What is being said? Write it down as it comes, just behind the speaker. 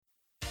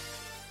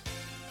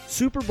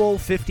Super Bowl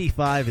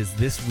 55 is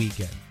this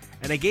weekend,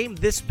 and a game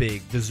this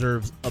big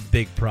deserves a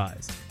big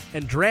prize.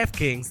 And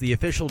DraftKings, the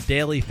official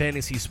daily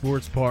fantasy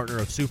sports partner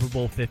of Super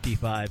Bowl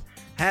 55,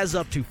 has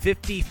up to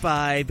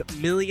 $55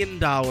 million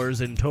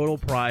in total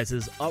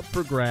prizes up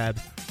for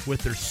grabs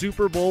with their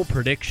Super Bowl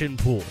prediction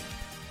pool.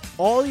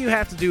 All you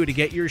have to do to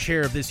get your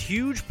share of this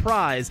huge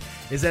prize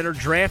is enter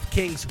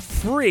DraftKings'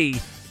 free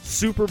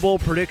Super Bowl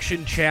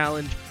prediction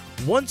challenge.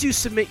 Once you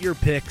submit your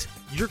picks,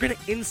 you're going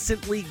to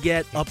instantly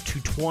get up to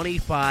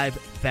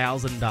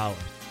 $25,000.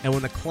 And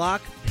when the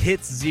clock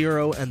hits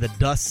zero and the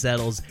dust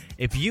settles,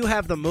 if you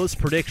have the most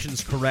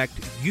predictions correct,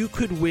 you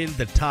could win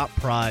the top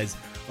prize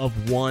of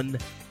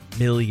 $1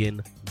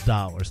 million.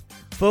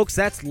 Folks,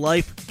 that's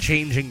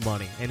life-changing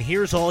money. And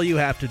here's all you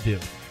have to do.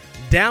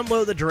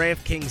 Download the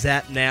DraftKings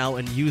app now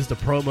and use the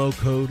promo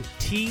code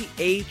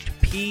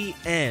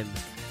THPN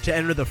to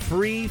enter the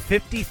free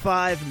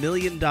 $55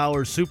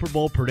 million Super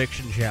Bowl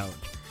prediction challenge.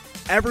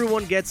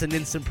 Everyone gets an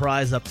instant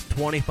prize up to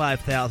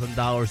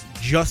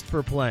 $25,000 just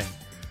for playing.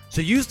 So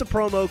use the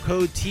promo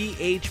code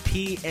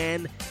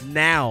THPN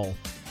now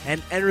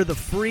and enter the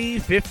free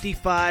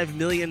 $55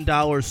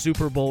 million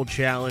Super Bowl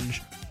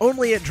challenge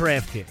only at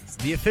DraftKings,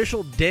 the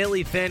official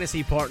daily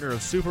fantasy partner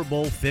of Super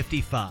Bowl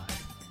 55.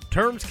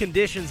 Terms,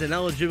 conditions, and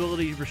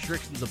eligibility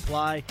restrictions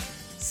apply.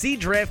 See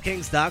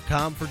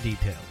DraftKings.com for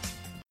details.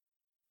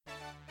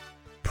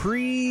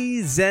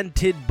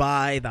 Presented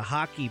by the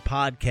Hockey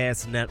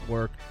Podcast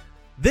Network.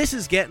 This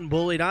is Getting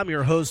Bullied. I'm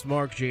your host,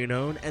 Mark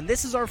Giannone, and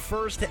this is our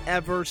first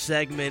ever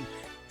segment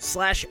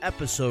 /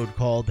 episode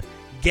called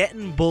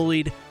Getting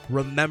Bullied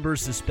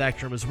Remembers the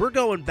Spectrum, as we're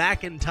going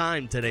back in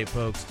time today,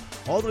 folks,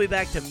 all the way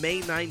back to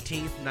May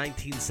 19th,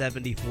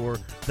 1974,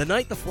 the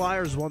night the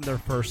Flyers won their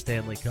first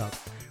Stanley Cup.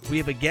 We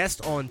have a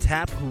guest on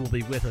tap who will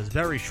be with us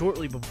very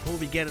shortly, but before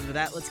we get into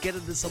that, let's get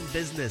into some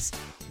business.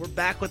 We're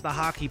back with the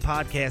Hockey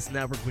Podcast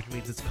Network, which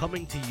means it's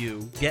coming to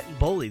you, Getting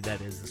Bullied, that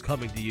is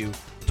coming to you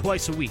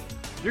twice a week.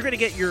 You're going to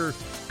get your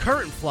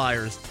current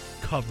Flyers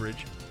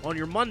coverage on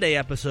your Monday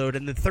episode,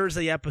 and the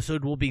Thursday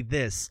episode will be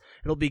this.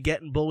 It'll be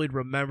Getting Bullied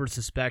Remembers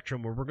the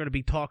Spectrum, where we're going to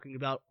be talking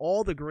about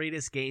all the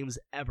greatest games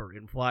ever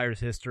in Flyers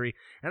history.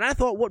 And I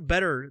thought what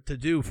better to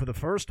do for the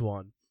first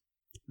one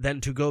than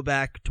to go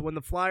back to when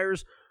the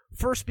Flyers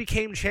first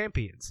became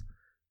champions.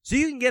 So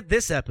you can get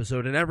this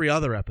episode and every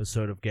other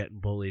episode of Getting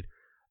Bullied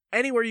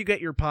anywhere you get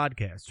your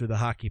podcasts through the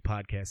Hockey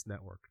Podcast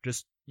Network.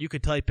 Just, you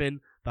could type in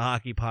the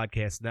Hockey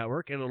Podcast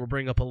Network and it'll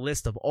bring up a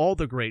list of all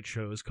the great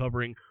shows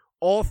covering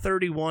all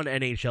 31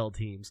 NHL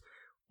teams.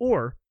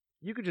 Or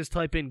you could just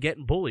type in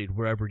Getting Bullied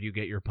wherever you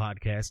get your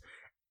podcasts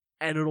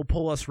and it'll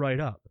pull us right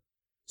up.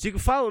 So you can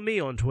follow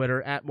me on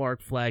Twitter at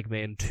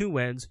MarkFlagman, 2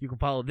 N's. You can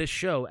follow this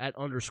show at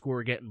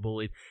 _Getting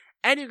Bullied.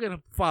 And you're going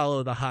to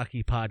follow the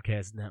Hockey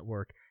Podcast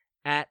Network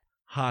at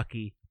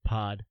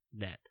HockeyPodNet.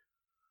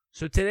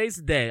 So today's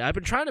the day. I've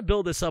been trying to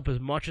build this up as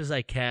much as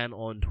I can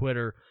on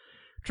Twitter,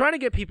 trying to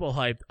get people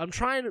hyped.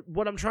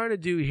 What I'm trying to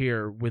do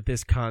here with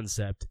this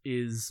concept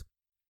is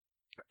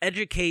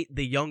educate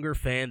the younger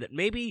fan that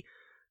maybe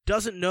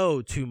doesn't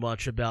know too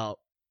much about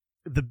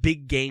the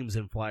big games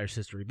in Flyers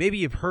history. Maybe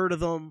you've heard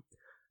of them,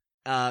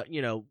 but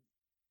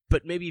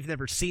maybe you've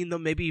never seen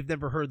them. Maybe you've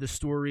never heard the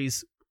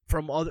stories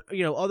from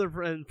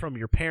from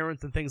your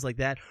parents and things like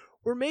that.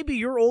 Or maybe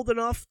you're old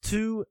enough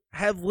to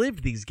have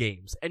lived these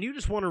games and you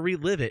just want to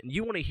relive it and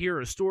you want to hear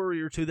a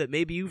story or two that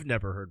maybe you've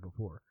never heard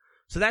before.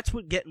 So that's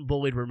what Getting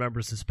Bullied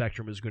Remembers the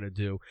Spectrum is going to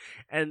do.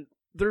 And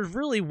there's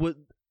really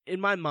in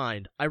my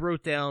mind, I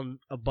wrote down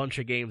a bunch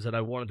of games that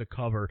I wanted to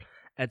cover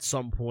at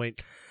some point,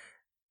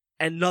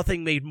 and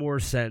nothing made more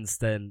sense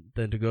than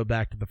to go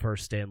back to the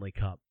first Stanley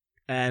Cup.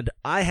 And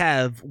I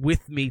have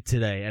with me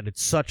today, and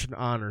it's such an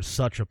honor,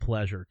 such a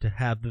pleasure, to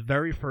have the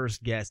very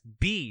first guest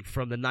be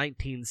from the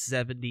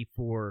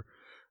 1974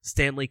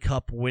 Stanley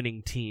Cup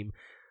winning team.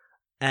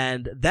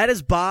 And that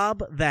is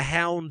Bob the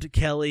Hound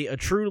Kelly, a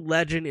true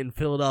legend in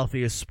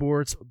Philadelphia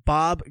sports.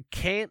 Bob,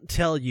 can't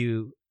tell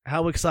you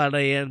how excited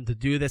I am to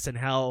do this and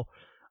how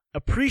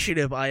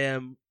appreciative I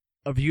am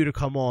of you to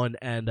come on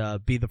and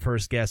be the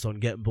first guest on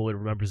Getting Bullied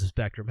Remembers the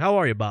Spectrum. How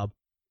are you, Bob?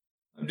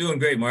 I'm doing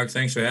great, Mark.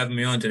 Thanks for having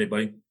me on today,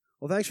 buddy.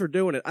 Well, thanks for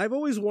doing it. I've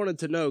always wanted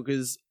to know,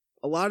 because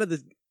a lot of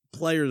the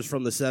players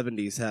from the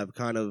 70s have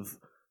kind of,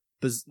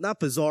 not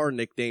bizarre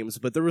nicknames,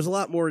 but there was a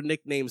lot more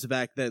nicknames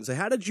back then. So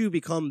how did you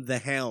become the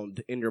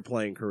Hound in your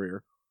playing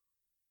career?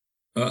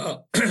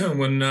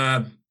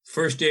 When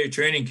first day of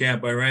training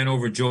camp, I ran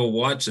over Joel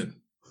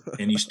Watson,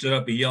 and he stood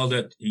up, he yelled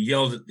at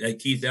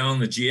Keith Allen,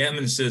 the GM,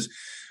 and says,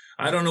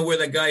 "I don't know where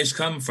that guy's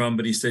come from,"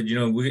 but he said,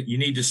 you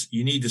need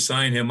to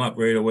sign him up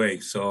right away.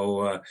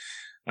 So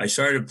I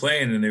started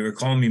playing, and they were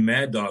calling me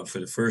Mad Dog for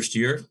the first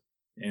year.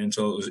 And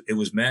so it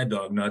was Mad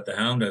Dog, not the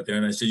Hound out there.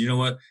 And I said, you know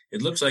what?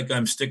 It looks like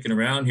I'm sticking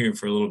around here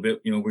for a little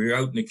bit. We're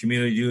out in the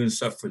community doing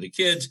stuff for the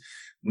kids.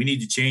 We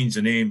need to change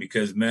the name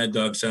because Mad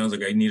Dog sounds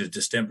like I need a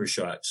distemper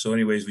shot. So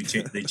anyways,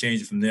 they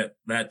changed it from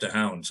that to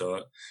Hound.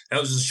 So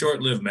that was a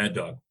short-lived Mad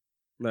Dog.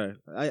 No,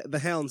 the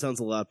Hound sounds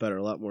a lot better,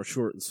 a lot more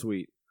short and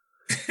sweet.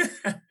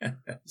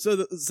 So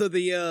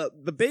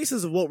the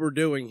basis of what we're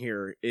doing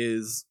here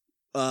is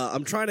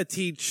I'm trying to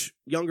teach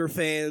younger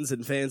fans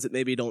and fans that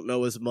maybe don't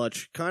know as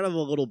much kind of a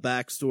little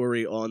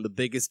backstory on the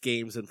biggest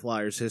games in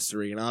Flyers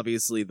history. And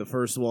obviously the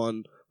first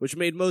one, which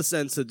made most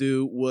sense to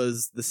do,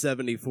 was the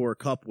 74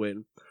 Cup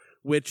win,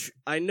 which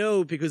I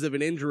know because of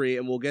an injury,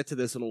 and we'll get to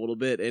this in a little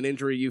bit, an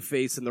injury you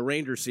faced in the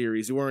Ranger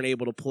series. You weren't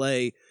able to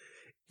play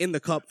in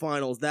the Cup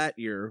finals that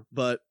year,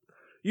 but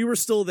you were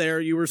still there.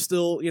 You were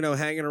still,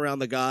 hanging around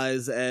the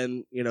guys,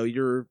 and,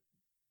 you're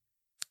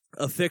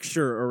a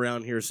fixture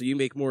around here, so you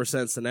make more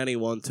sense than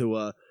anyone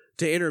to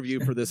interview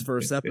for this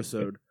first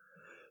episode.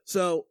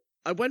 So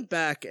I went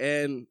back,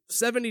 and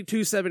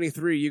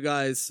 72-73, you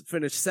guys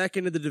finished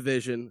second in the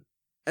division,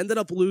 ended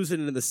up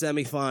losing in the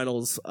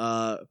semifinals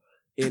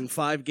in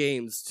 5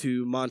 games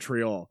to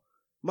Montreal.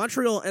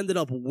 Montreal ended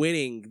up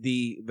winning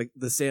the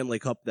Stanley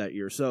Cup that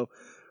year. So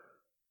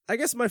I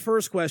guess my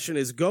first question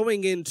is,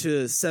 going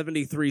into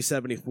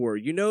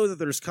 73-74, you know that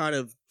there's kind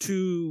of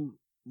 2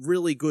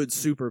 really good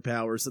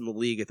superpowers in the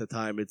league at the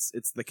time. It's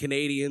the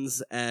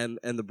Canadiens and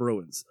the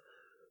Bruins.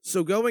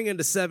 So going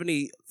into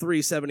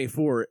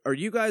 73-74, are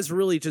you guys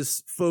really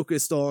just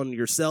focused on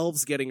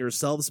yourselves, getting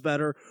yourselves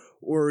better,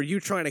 or are you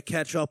trying to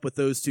catch up with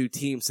those 2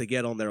 teams to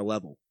get on their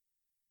level?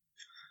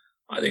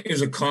 I think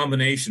there's a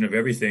combination of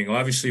everything.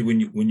 Obviously, when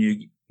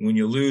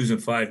you lose in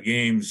 5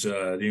 games,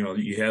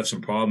 you have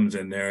some problems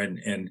in there.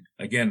 And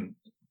again,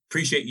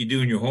 appreciate you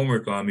doing your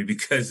homework on me,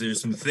 because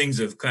there's some things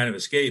that have kind of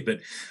escaped. But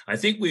I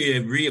think we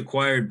have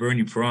reacquired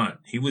Bernie Parent.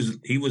 He was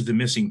the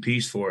missing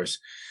piece for us.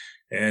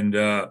 And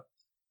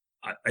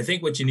I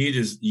think what you need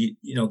is,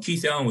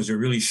 Keith Allen was a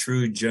really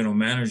shrewd general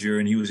manager,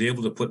 and he was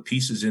able to put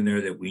pieces in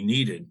there that we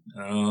needed.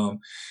 And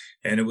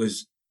it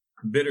was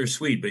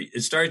bittersweet, but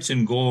it starts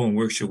in goal and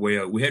works your way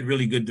out. We had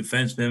really good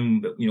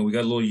defensemen, but, we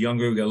got a little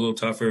younger, we got a little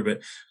tougher,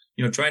 but,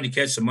 trying to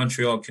catch the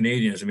Montreal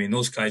Canadiens, I mean,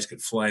 those guys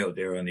could fly out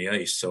there on the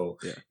ice. So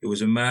It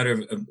was a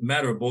matter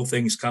of both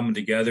things coming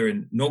together,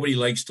 and nobody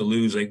likes to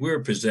lose. Like, we were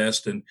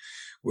possessed, and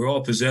we're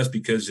all possessed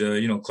because,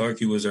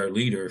 Clarkie was our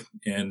leader,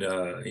 and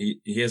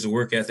he has a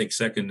work ethic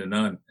second to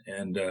none.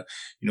 And,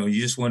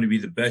 you just want to be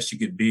the best you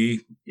could be.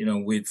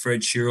 We had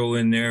Fred Shiro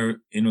in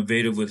there,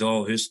 innovative with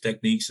all his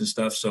techniques and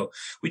stuff. So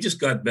we just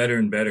got better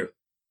and better.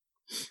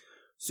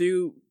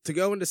 So to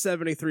go into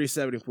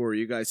 73-74,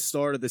 you guys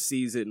started the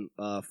season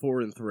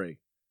 4-3,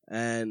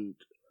 and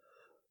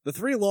the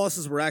 3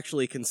 losses were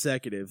actually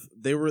consecutive.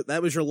 That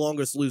was your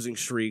longest losing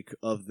streak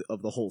of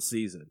the whole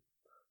season.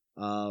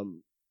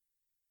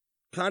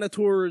 Kind of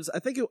towards, I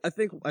think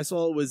I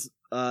saw it was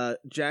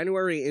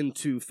January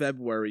into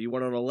February. You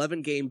went on an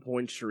 11-game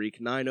point streak,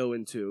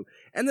 9-0-2.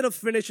 Ended up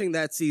finishing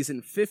that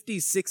season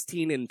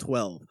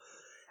 50-16-12.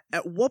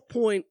 At what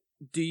point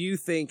do you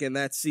think in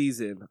that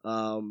season,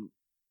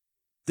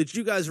 did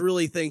you guys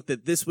really think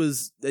that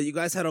that you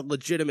guys had a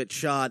legitimate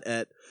shot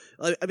at?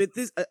 I mean,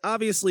 this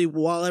obviously,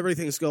 while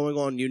everything's going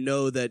on,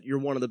 that you're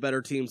one of the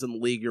better teams in the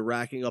league. You're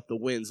racking up the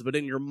wins, but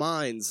in your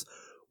minds,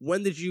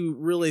 when did you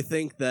really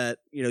think that,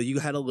 you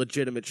had a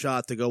legitimate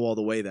shot to go all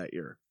the way that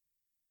year?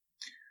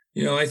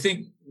 I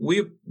think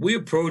we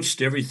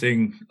approached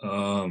everything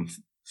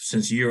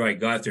since the year I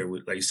got there.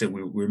 Like I said,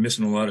 we're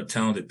missing a lot of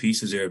talented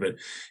pieces there, but,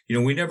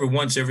 we never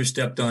once ever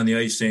stepped on the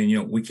ice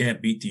saying, we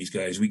can't beat these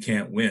guys. We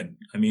can't win.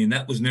 I mean,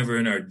 that was never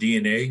in our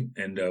DNA.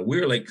 And we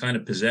were like kind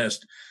of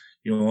possessed,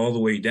 all the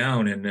way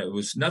down. And it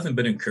was nothing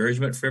but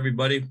encouragement for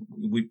everybody.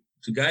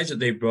 The guys that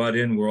they brought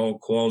in were all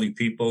quality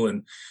people,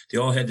 and they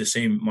all had the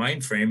same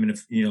mind frame. And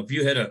if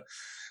you had to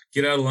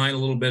get out of line a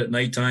little bit at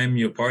nighttime,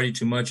 party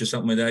too much or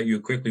something like that, you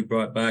were quickly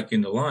brought back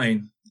into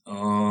line.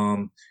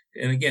 And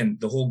again,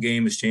 the whole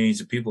game has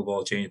changed. The people have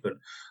all changed, but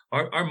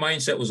our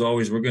mindset was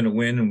always, we're going to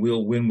win, and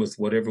we'll win with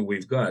whatever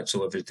we've got.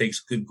 So if it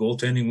takes good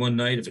goaltending one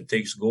night, if it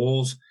takes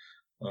goals,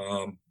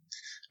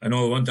 I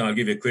know one time, I'll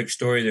give you a quick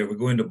story there. We're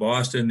going to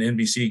Boston,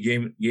 NBC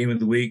game of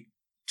the week,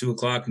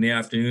 2:00 in the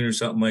afternoon or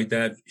something like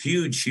that.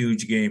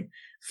 Huge game.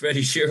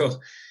 Freddie Shero,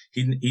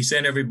 he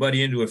sent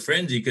everybody into a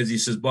frenzy because he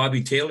says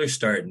Bobby Taylor's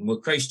starting. Well,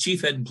 Christ,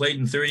 Chief hadn't played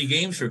in 30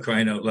 games, for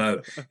crying out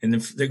loud. And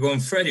then they're going,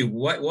 Freddie,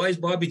 why is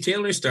Bobby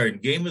Taylor starting?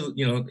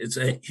 It's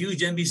a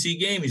huge NBC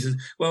game. He says,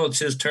 well, it's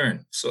his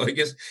turn. So I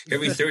guess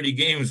every 30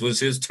 games was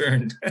his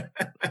turn.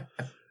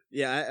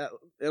 Yeah,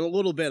 in a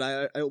little bit,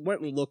 I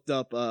went and looked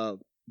up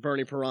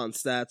Bernie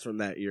Parent's stats from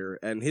that year,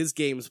 and his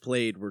games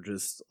played were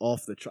just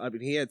off the chart. I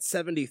mean, he had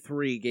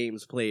 73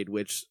 games played,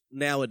 which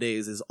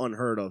nowadays is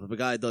unheard of. If a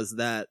guy does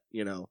that,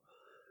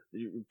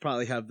 you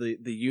probably have the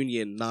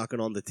union knocking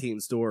on the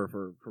team's door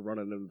for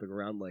running into the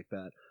ground like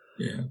that.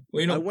 Yeah.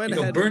 Well, I went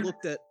ahead and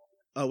looked at.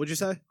 Oh, what'd you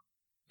say?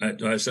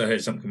 I said I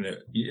had something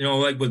there.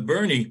 Like with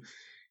Bernie,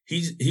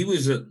 he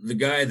was the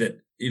guy that,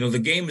 the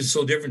game is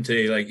so different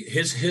today. Like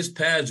his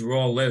pads were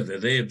all leather.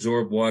 They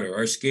absorb water.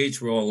 Our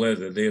skates were all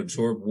leather. They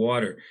absorb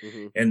water.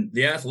 Mm-hmm. And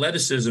the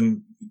athleticism,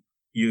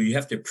 you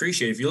have to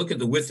appreciate. If you look at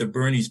the width of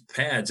Bernie's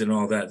pads and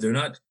all that, they're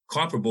not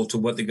comparable to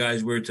what the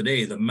guys were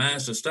today, the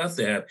massive stuff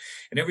they have.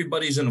 And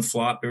everybody's in a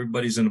flop,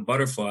 everybody's in a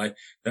butterfly.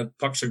 That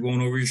pucks are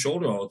going over your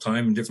shoulder all the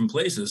time in different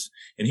places.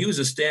 And he was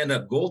a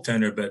stand-up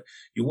goaltender, but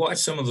you watch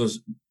some of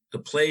the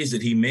plays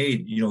that he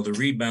made, the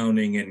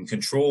rebounding and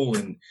control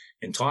and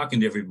talking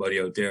to everybody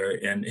out there.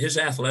 And his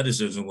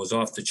athleticism was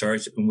off the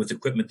charts and with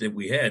equipment that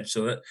we had.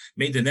 So that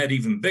made the net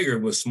even bigger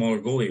with smaller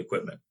goalie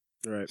equipment.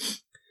 Right.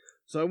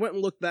 So I went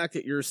and looked back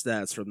at your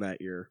stats from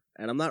that year,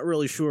 and I'm not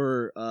really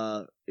sure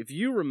if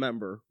you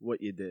remember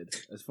what you did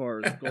as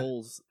far as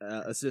goals,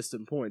 assists,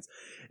 and points.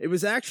 It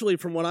was actually,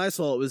 from what I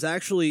saw, it was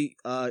actually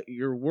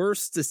your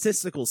worst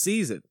statistical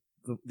season,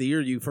 the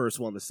year you first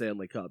won the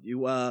Stanley Cup.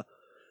 You, I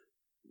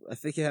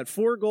think you had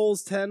 4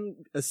 goals, 10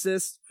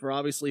 assists for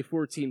obviously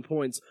 14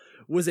 points.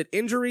 Was it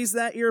injuries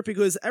that year?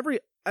 Because every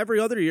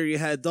other year you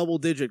had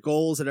double-digit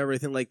goals and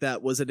everything like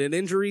that. Was it an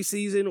injury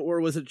season, or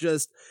was it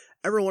just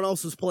everyone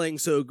else was playing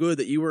so good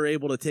that you were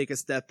able to take a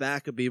step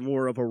back and be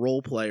more of a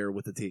role player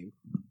with the team?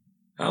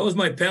 How was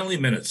my penalty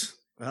minutes?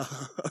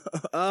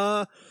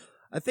 I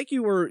think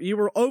you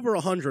were over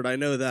 100. I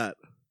know that.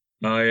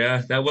 Oh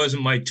yeah, that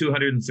wasn't my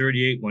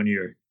 238 one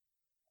year.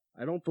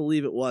 I don't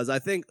believe it was. I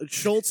think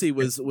Schultze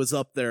was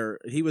up there.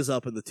 He was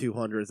up in the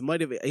 200s. It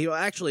might have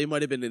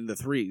been in the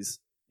 3s.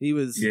 He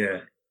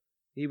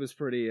was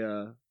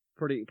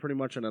pretty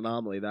much an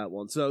anomaly, that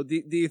one. So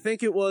do you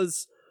think it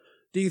was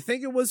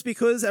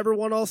because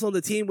everyone else on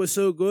the team was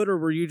so good, or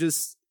were you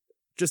just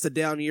a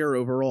down year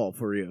overall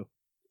for you?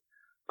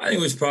 I think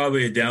it was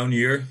probably a down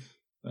year.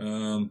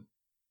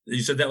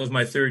 You said that was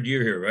my 3rd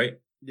year here, right?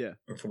 Yeah.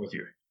 Or 4th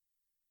year?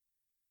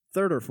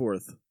 3rd or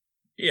 4th.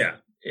 Yeah.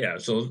 Yeah.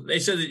 So they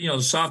said that,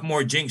 the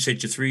sophomore jinx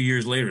hit you 3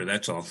 years later.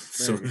 That's all.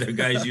 So the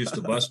guys used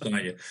to bust on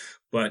you.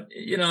 But,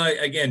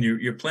 again,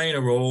 you're playing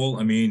a role.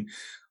 I mean,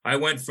 I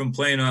went from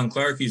playing on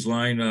Clarkie's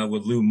line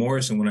with Lou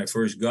Morrison when I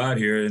first got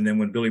here. And then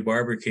when Billy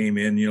Barber came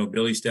in,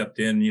 Billy stepped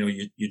in,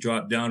 you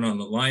dropped down on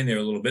the line there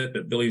a little bit,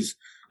 but Billy's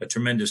a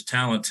tremendous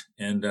talent.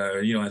 And,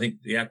 I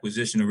think the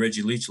acquisition of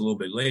Reggie Leach a little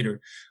bit later,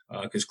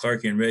 because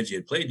Clarkie and Reggie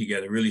had played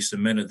together, really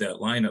cemented that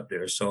lineup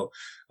there. So,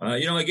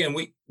 again,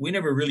 we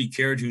never really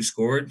cared who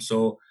scored.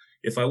 So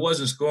if I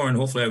wasn't scoring,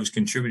 hopefully I was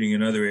contributing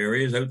in other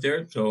areas out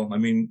there. So, I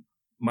mean,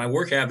 my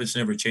work habits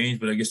never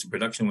changed, but I guess the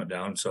production went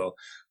down. So,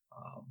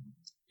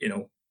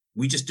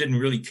 we just didn't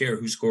really care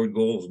who scored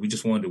goals. We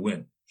just wanted to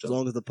win. So as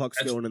long as the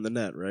puck's going in the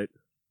net, right?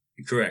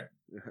 Correct.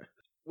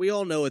 We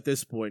all know at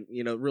this point,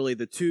 really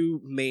the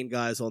two main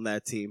guys on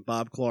that team,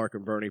 Bob Clarke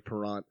and Bernie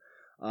Parent.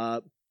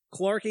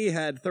 Clarkie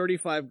had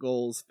 35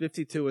 goals,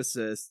 52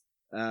 assists,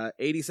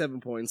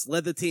 87 points,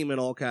 led the team in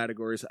all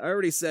categories. I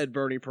already said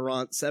Bernie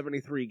Parent,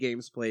 73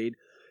 games played.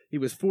 He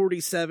was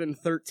 47,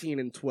 13,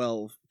 and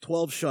 12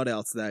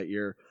 shutouts that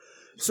year.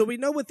 So we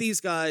know what these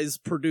guys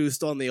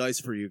produced on the ice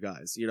for you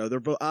guys.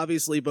 They're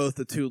obviously both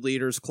the two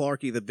leaders,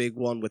 Clarkie the big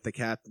one with the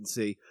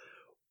captaincy.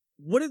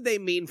 What did they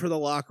mean for the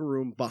locker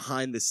room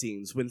behind the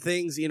scenes when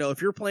things,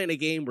 if you're playing a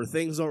game where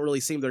things don't really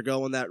seem they're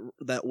going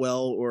that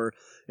well, or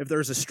if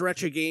there's a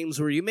stretch of games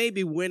where you may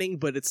be winning,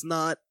 but it's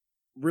not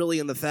really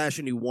in the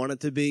fashion you want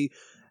it to be,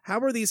 how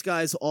are these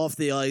guys off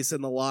the ice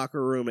in the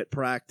locker room at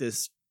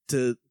practice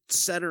to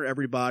center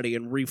everybody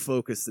and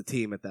refocus the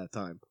team at that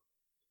time?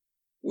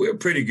 We were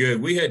pretty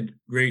good. We had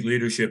great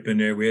leadership in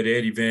there. We had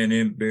Eddie Van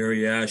Imp,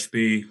 Barry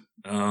Ashby.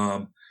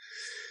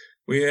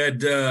 We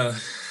had a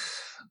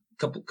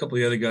couple of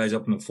the other guys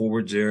up in the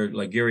forwards there,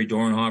 like Gary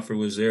Dornhofer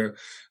was there.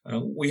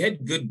 We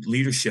had good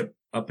leadership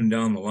up and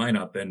down the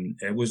lineup, and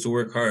it was to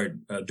work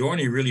hard.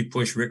 Dorney really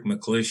pushed Rick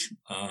McClish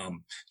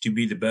to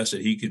be the best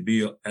that he could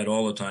be at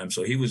all the time.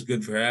 So he was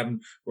good for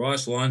having.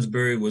 Ross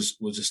Lonsbury was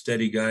a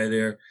steady guy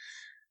there.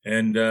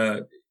 And,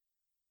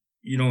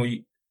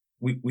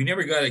 we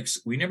never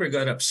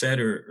got upset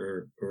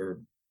or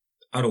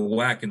out of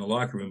whack in the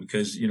locker room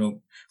because,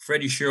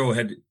 Freddie Shero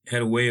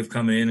had a way of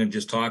coming in and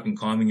just talking,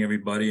 calming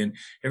everybody, and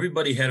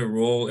everybody had a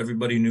role.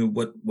 Everybody knew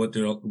what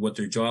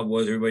their job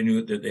was. Everybody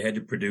knew that they had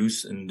to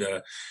produce. And,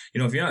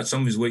 if you're not,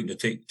 somebody's waiting to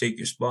take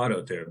your spot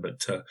out there.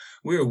 But,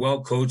 we were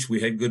well coached.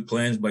 We had good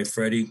plans by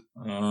Freddie.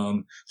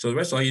 So the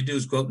rest, all you do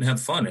is go out and have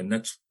fun. And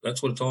that's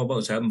what it's all about,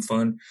 is having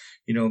fun.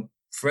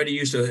 Freddie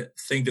used to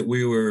think that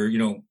we were,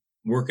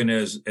 working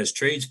as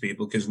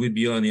tradespeople, because we'd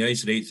be on the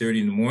ice at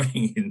 8:30 in the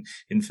morning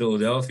in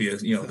Philadelphia.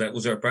 That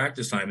was our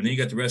practice time. And then you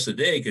got the rest of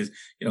the day because,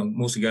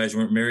 most of the guys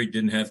weren't married,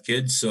 didn't have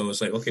kids. So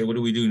it's like, okay, what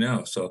do we do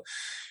now? So,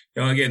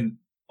 again,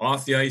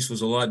 off the ice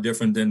was a lot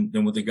different than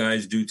what the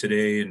guys do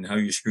today and how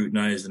you're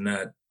scrutinized and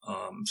that.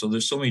 So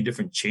there's so many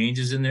different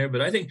changes in there,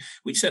 but I think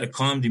we just had a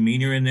calm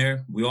demeanor in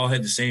there. We all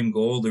had the same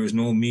goal. There was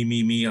no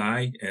me,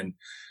 I. And,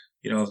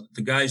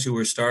 the guys who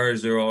were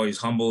stars, they're always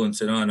humble and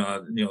said,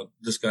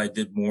 this guy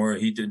did more.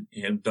 He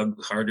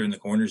dug harder in the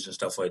corners and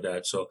stuff like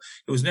that. So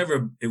it was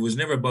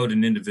never about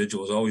an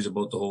individual. It was always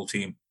about the whole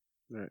team.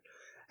 Right.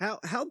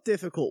 How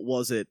difficult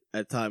was it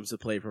at times to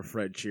play for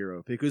Fred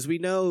Shero? Because we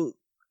know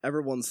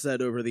everyone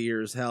said over the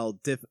years how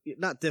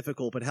not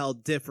difficult, but how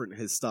different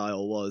his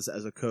style was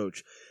as a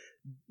coach.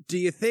 Do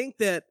you think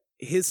that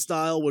his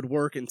style would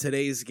work in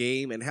today's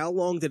game, and how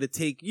long did it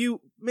take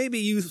you, maybe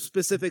you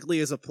specifically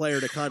as a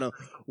player, to kind of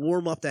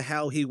warm up to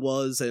how he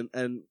was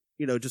and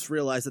just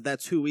realize that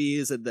that's who he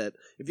is, and that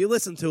if you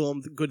listen to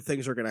him, good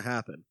things are going to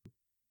happen?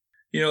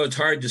 It's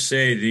hard to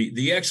say.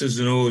 The X's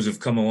and O's have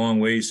come a long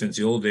way since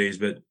the old days,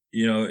 but,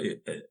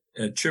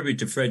 a tribute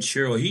to Fred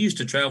Sherrill. He used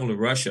to travel to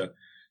Russia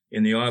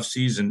in the off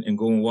season and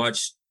go and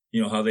watch,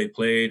 how they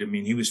played. I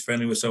mean, he was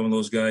friendly with some of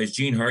those guys.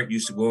 Gene Hart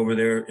used to go over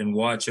there and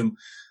watch him.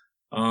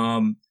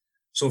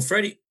 So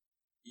Freddie,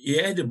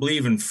 you had to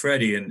believe in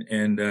Freddie,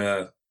 and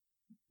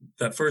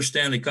that first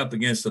Stanley Cup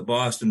against the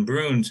Boston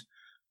Bruins,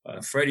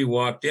 Freddie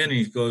walked in and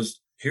he goes,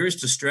 "Here's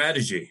the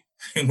strategy."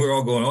 And we're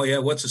all going, "Oh yeah,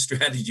 what's the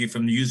strategy?"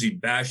 From usually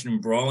bashing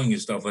and brawling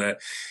and stuff like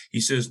that. He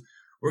says,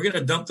 "We're going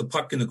to dump the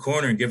puck in the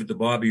corner and give it to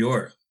Bobby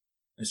Orr."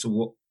 I said,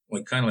 "Well,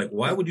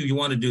 why would you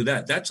want to do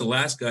that? That's the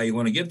last guy you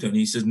want to give to him." And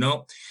he says,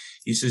 "No."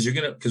 He says, "You're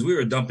going to," because we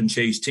were a dump and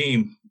chase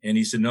team. And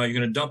he said, "No, you're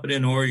going to dump it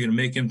in Orr. You're going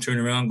to make him turn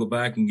around, go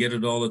back and get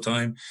it all the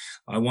time.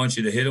 I want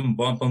you to hit him,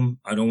 bump him.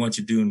 I don't want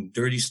you doing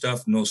dirty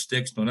stuff, no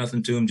sticks, no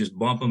nothing to him. Just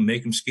bump him,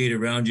 make him skate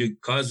around you,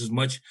 cause as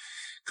much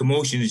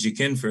commotion as you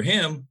can for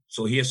him,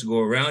 so he has to go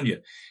around you."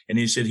 And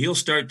he said, "He'll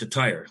start to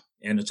tire.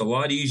 And it's a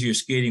lot easier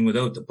skating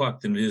without the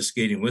puck than it is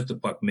skating with the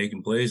puck,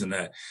 making plays and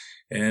that."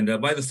 And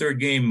by the third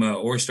game,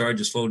 Orr started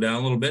to slow down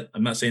a little bit.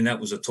 I'm not saying that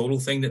was a total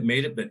thing that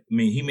made it, but I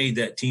mean, he made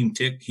that team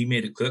tick. He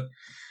made it click.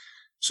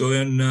 So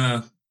then,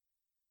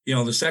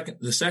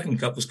 the second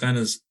cup was kind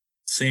of the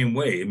same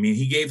way. I mean,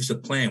 he gave us a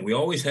plan. We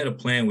always had a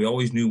plan. We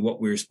always knew what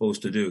we were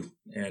supposed to do.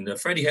 And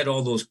Freddie had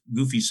all those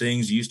goofy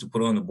sayings he used to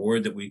put on the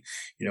board that we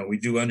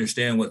do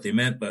understand what they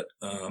meant, but,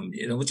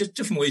 just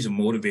different ways of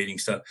motivating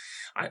stuff.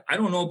 I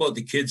don't know about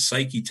the kids'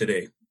 psyche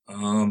today.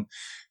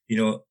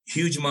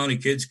 Huge amount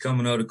of kids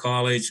coming out of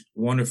college,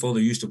 wonderful.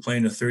 They're used to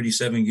playing a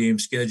 37-game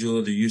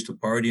schedule. They're used to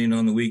partying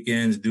on the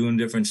weekends, doing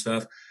different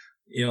stuff.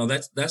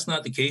 That's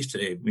not the case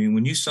today. I mean,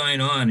 when you sign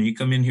on and you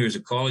come in here as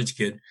a college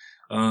kid,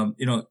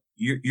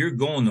 you're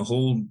going the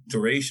whole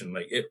duration.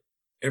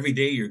 Every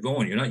day you're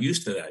going. You're not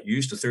used to that. You're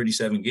used to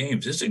 37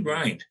 games. It's a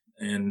grind.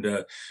 And,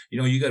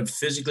 you got to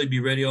physically be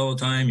ready all the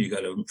time. You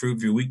got to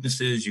improve your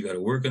weaknesses. You got to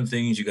work on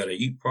things. You got to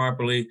eat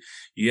properly.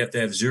 You have to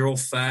have zero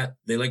fat.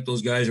 They like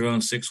those guys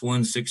around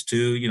 6'1",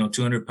 6'2",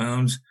 200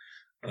 pounds.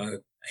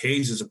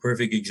 Hayes is a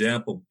perfect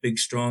example. Big,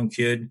 strong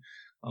kid.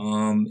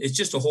 It's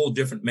just a whole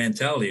different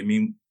mentality. I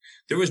mean,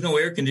 there was no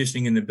air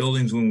conditioning in the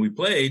buildings when we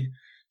played.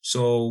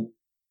 So,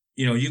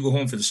 you go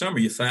home for the summer,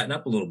 you fatten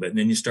up a little bit, and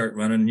then you start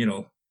running,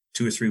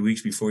 2 or 3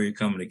 weeks before you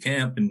come to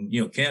camp. And,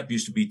 camp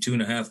used to be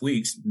 2.5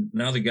 weeks.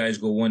 Now the guys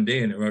go one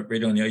day and they're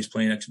right on the ice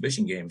playing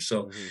exhibition games.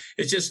 So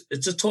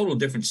it's a total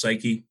different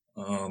psyche.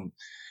 More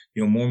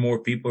and more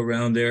people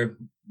around there.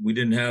 We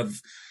didn't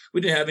have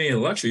any of the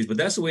luxuries, but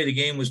that's the way the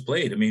game was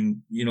played. I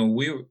mean,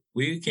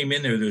 we came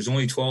in there. There's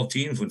only 12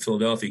 teams when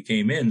Philadelphia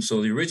came in.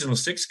 So the original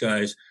 6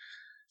 guys,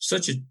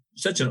 such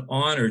an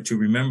honor to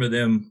remember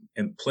them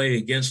and play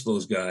against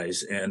those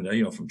guys. And,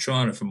 from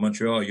Toronto, from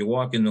Montreal, you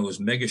walk in those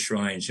mega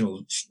shrines,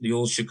 the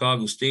old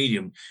Chicago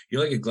Stadium,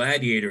 you're like a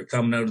gladiator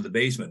coming out of the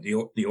basement.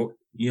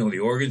 The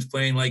organ's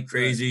playing like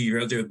crazy.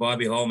 You're out there with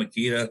Bobby Hall,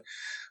 Makita.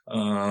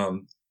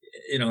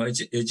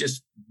 It's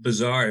just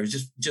bizarre. It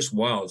was just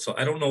wild. So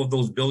I don't know if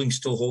those buildings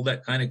still hold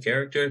that kind of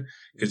character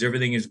because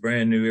everything is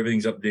brand new.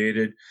 Everything's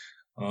updated.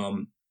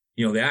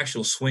 The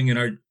actual swing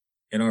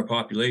in our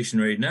population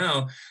right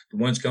now, the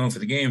ones coming for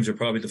the games are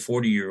probably the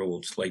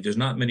 40-year-olds. Like, there's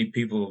not many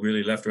people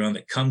really left around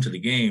that come to the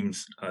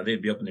games.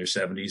 They'd be up in their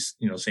 70s,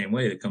 same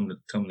way they come to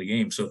the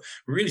game. So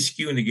we're really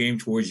skewing the game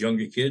towards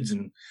younger kids.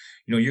 And,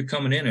 you're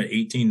coming in at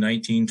 18,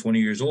 19, 20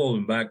 years old.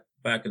 And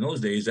back in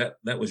those days,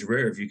 that was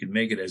rare if you could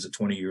make it as a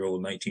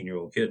 20-year-old,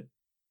 19-year-old kid.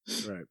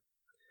 Right.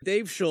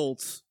 Dave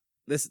Schultz,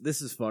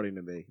 this is funny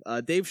to me.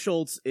 Dave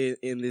Schultz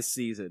in this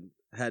season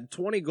had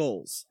 20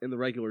 goals in the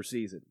regular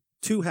season,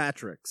 2 hat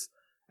tricks,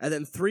 and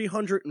then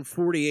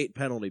 348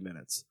 penalty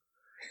minutes.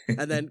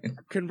 And then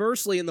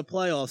conversely, in the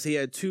playoffs, he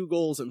had 2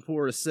 goals and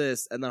 4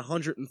 assists and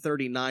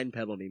 139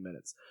 penalty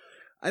minutes.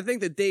 I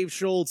think that Dave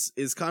Schultz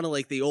is kind of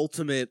like the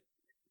ultimate,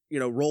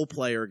 role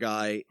player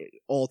guy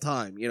all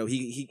time.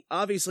 He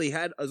obviously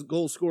had a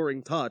goal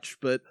scoring touch,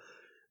 but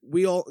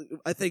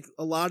I think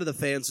a lot of the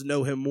fans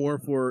know him more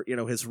for,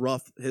 his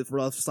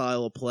rough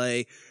style of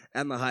play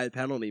and the high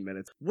penalty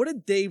minutes. What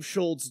did Dave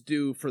Schultz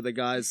do for the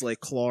guys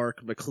like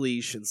Clark,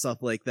 McLeish, and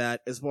stuff like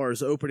that as far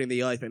as opening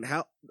the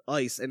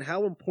ice, and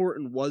how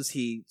important was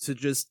he to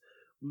just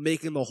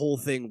making the whole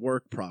thing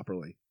work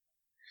properly?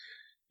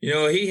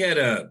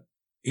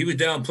 He was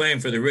down playing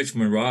for the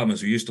Richmond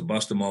Robins. We used to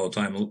bust him all the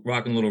time,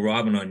 rocking little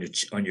Robin on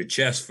your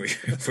chest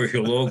for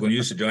your logo. And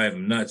used to drive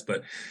him nuts.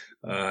 But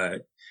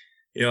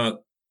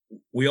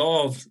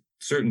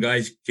certain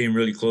guys came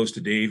really close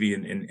to Davey,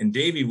 and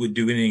Davey would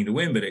do anything to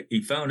win. But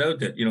he found out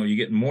that you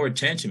get more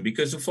attention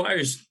because the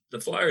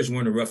Flyers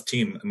weren't a rough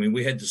team. I mean,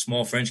 we had the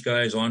small French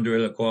guys, Andre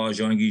Lacroix,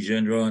 Jean-Guy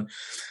Gendron.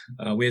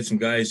 We had some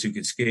guys who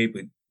could skate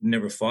but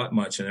never fought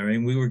much,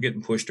 and we were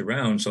getting pushed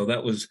around. So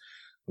that was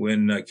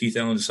when Keith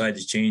Allen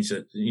decided to change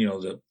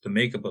the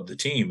makeup of the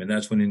team. And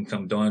that's when in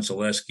come Don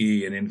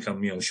Zaleski and in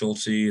come,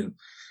 Schultze. And,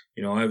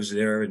 I was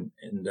there and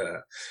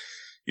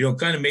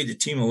kind of made the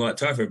team a lot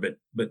tougher.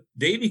 But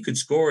Davey could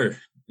score.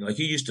 Like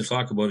he used to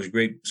talk about his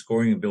great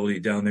scoring ability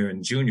down there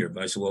in junior.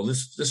 But I said, well,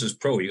 this is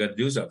pro. You got to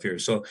do this up here.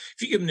 So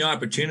if you give him the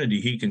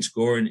opportunity, he can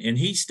score. And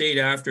he stayed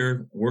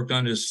after, worked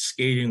on his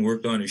skating,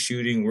 worked on his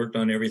shooting, worked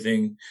on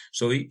everything.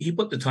 So he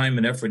put the time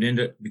and effort in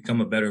to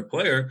become a better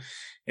player.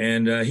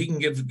 And he can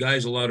give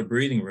guys a lot of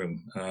breathing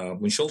room.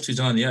 When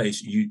Schultze's on the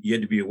ice, you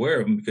had to be aware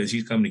of him because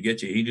he's coming to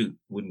get you. He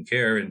wouldn't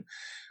care. And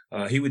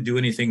he would do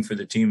anything for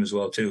the team as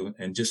well, too.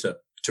 And just a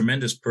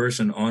tremendous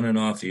person on and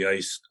off the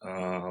ice,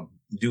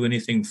 do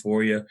anything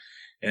for you.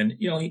 And,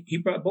 he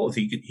brought both.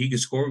 He could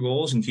score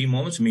goals in key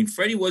moments. I mean,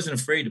 Freddie wasn't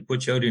afraid to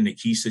put you out in a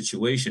key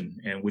situation,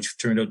 and which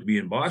turned out to be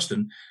in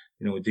Boston,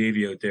 with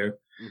Davey out there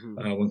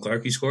when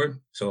Clarkie scored.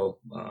 So,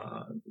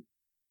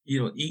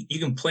 you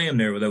can play him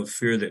there without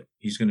fear that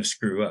he's going to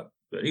screw up.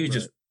 But he was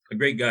just a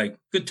great guy,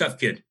 good, tough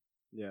kid.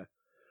 Yeah.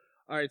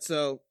 All right,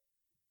 so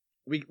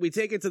we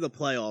take it to the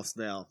playoffs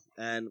now,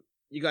 and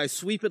you guys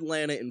sweep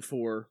Atlanta in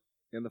 4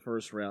 in the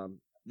first round.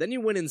 Then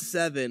you win in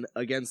 7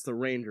 against the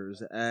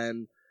Rangers.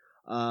 And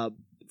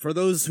for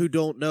those who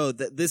don't know,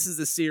 that this is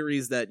the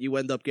series that you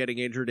end up getting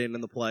injured in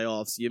the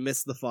playoffs. You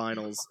missed the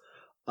finals.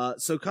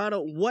 So kind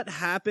of what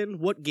happened?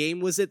 What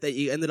game was it that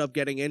you ended up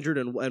getting injured,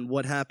 and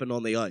what happened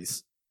on the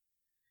ice?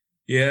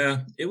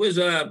 Yeah, it was,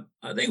 I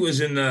think it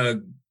was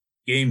in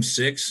game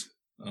 6.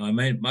 I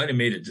might have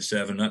made it to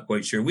 7, not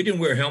quite sure. We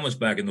didn't wear helmets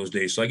back in those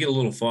days, so I get a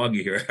little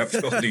foggy here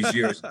after all these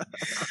years.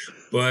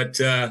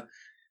 But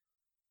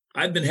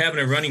I've been having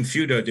a running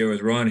feud out there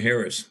with Ron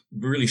Harris,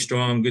 really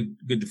strong, good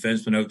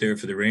defenseman out there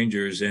for the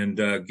Rangers. And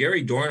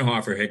Gary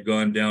Dornhofer had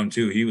gone down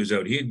too. He was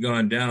out. He had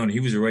gone down.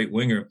 He was a right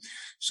winger.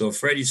 So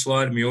Freddie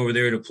slotted me over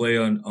there to play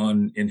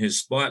on in his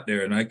spot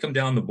there. And I come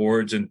down the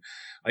boards and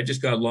I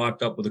just got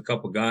locked up with a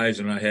couple guys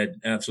and I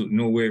had absolutely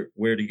nowhere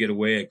where to get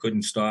away. I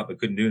couldn't stop. I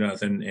couldn't do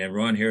nothing. And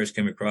Ron Harris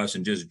came across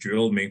and just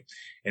drilled me,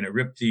 and it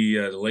ripped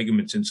the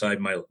ligaments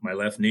inside my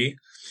left knee.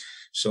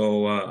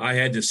 So I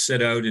had to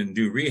sit out and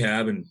do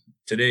rehab. And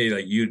today,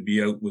 like, you'd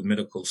be out with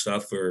medical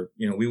stuff, or,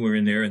 we were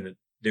in there and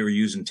they were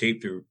using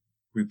tape to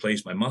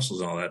replace my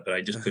muscles and all that, but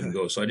I just couldn't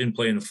go. So I didn't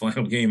play in the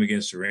final game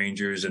against the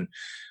Rangers. And,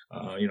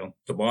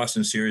 the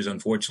Boston series,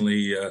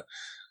 unfortunately,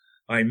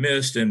 I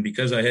missed. And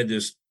because I had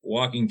this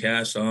walking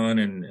cast on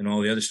and all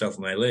the other stuff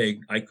with my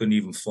leg, I couldn't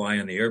even fly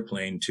on the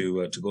airplane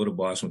to go to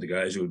Boston with the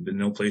guys. There would have been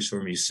no place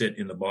for me to sit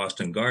in the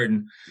Boston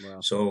Garden.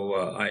 Wow. So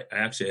I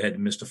actually had to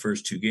miss the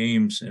first 2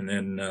 games, and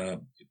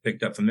then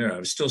picked up from there. I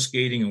was still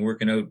skating and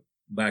working out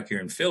back here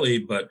in Philly,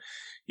 but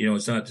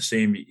it's not the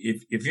same.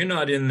 If you're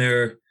not in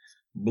there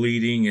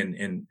bleeding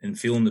and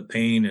feeling the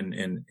pain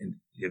and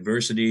the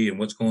adversity and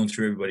what's going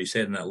through everybody's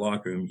head in that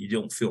locker room, you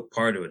don't feel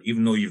part of it,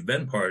 even though you've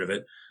been part of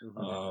it.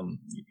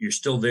 You're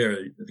still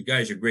there. The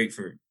guys are great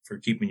for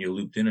keeping you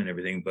looped in and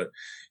everything, but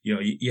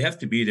you have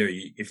to be there.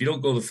 If you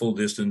don't go the full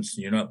distance,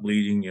 you're not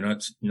bleeding, you're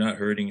not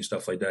hurting and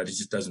stuff like that. It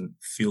just doesn't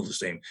feel the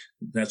same.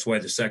 That's why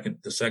the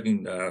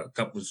second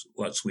cup was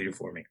a lot sweeter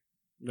for me.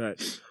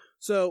 Right.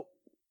 So,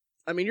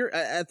 I mean, you're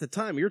at the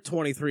time, you're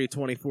 23,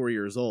 24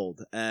 years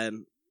old,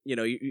 and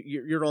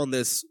you're on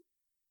this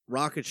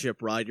rocket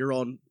ship ride. You're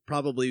on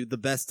probably the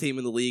best team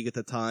in the league at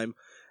the time,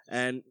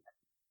 and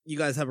you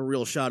guys have a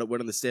real shot at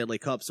winning the Stanley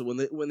Cup. So when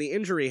the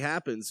injury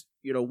happens,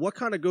 what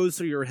kind of goes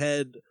through your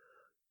head,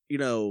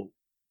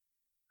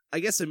 I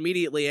guess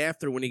immediately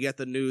after, when you get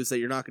the news that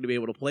you're not going to be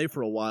able to play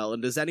for a while?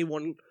 And does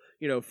anyone,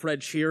 Fred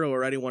Shero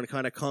or anyone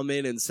kind of come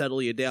in and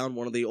settle you down,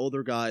 one of the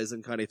older guys,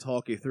 and kind of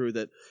talk you through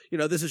that,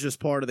 this is just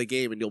part of the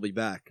game and you'll be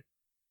back?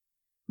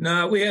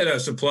 No, we had a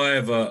supply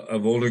of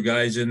older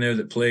guys in there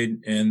that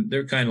played, and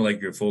they're kind of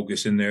like your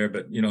focus in there.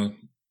 But,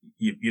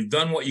 you've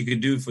done what you could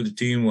do for the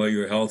team while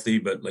you're healthy.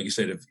 But like you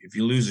said, if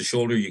you lose a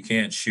shoulder, you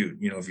can't shoot.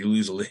 If you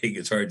lose a leg,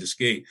 it's hard to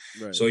skate.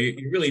 Right. So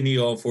you really need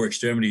all 4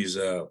 extremities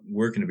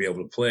working to be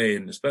able to play.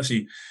 And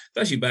especially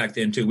back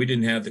then, too, we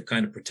didn't have the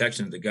kind of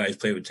protection that the guys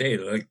play with today.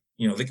 Like,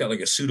 they got like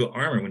a suit of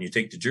armor when you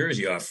take the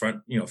jersey off,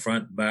 front,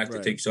 back, right,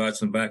 to take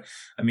shots in the back.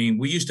 I mean,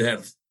 we used to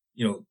have,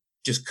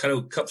 just cut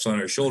out cups on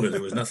our shoulder.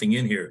 There was nothing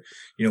in here.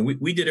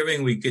 We did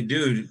everything we could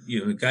do.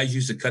 The guys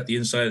used to cut the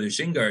inside of their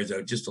shin guards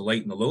out just to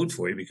lighten the load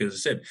for you, because, as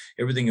I said,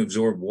 everything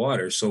absorbed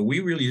water. So we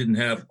really didn't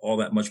have all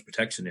that much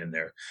protection in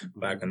there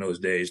back in those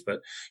days.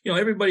 But,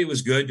 everybody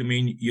was good. I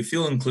mean, you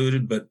feel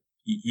included, but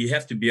you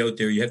have to be out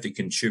there. You have to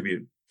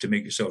contribute to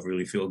make yourself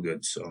really feel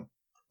good. So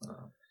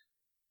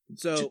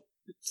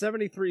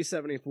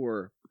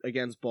 73-74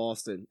 against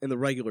Boston in the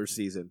regular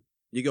season.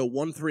 You go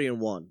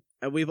 1-3-1.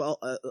 And we've all,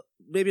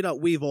 maybe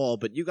not we've all,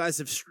 but you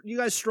guys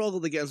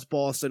struggled against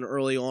Boston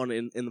early on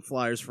in the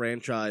Flyers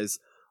franchise.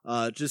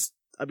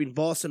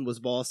 Boston was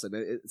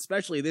Boston,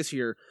 especially this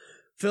year.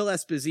 Phil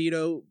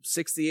Esposito,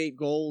 68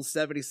 goals,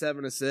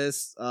 77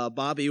 assists.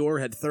 Bobby Orr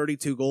had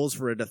 32 goals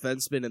for a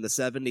defenseman in the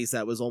 70s.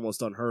 That was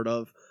almost unheard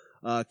of.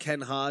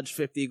 Ken Hodge,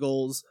 50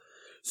 goals.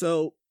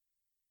 So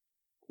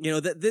You know,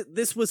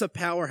 this was a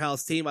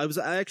powerhouse team. I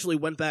actually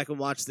went back and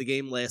watched the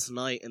game last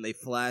night, and they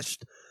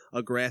flashed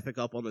a graphic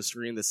up on the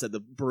screen that said the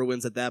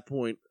Bruins at that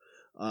point,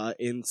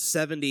 in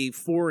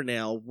 74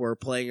 now, were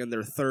playing in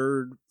their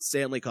third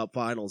Stanley Cup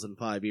Finals in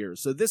 5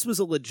 years. So this was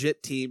a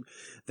legit team.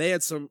 They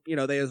had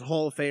they had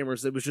Hall of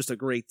Famers. It was just a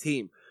great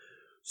team.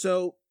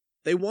 So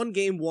they won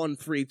game 1,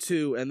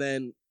 3-2, and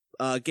then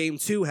game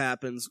 2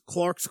 happens.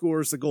 Clark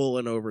scores the goal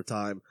in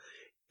overtime.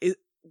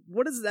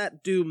 What does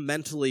that do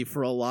mentally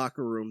for a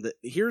locker room? That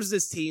here's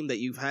this team that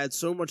you've had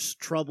so much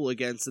trouble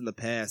against in the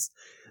past,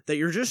 that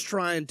you're just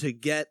trying to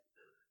get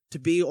to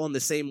be on the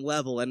same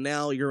level, and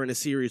now you're in a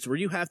series where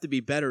you have to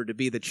be better to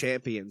be the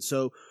champion.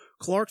 So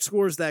Clark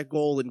scores that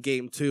goal in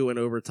game 2 in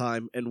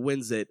overtime and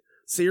wins it.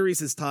 Series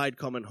is tied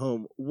coming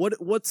home.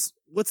 What's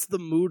the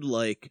mood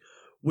like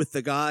with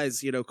the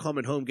guys,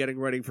 coming home, getting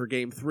ready for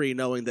game 3,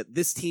 knowing that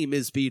this team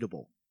is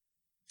beatable?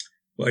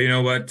 Well, you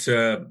know what?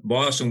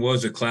 Boston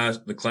was the class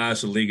of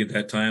the league at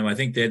that time. I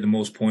think they had the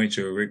most points,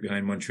 or right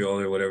behind Montreal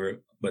or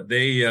whatever. But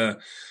they,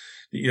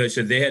 I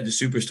said they had the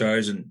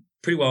superstars, and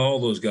pretty well all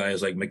those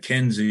guys like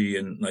McKenzie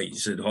and, like you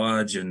said,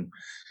 Hodge and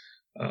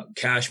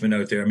Cashman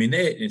out there. I mean,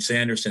 and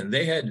Sanderson.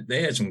 They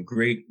had some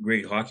great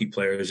hockey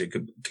players that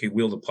could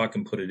wheel the puck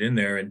and put it in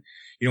there. And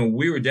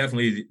we were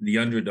definitely the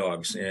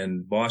underdogs.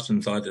 And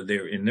Boston thought that they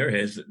were in their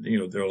heads that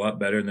they're a lot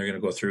better and they're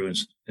going to go through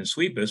and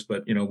sweep us.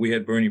 But we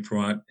had Bernie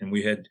Perrant, and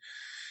we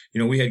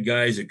had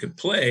guys that could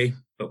play,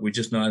 but we're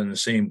just not in the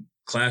same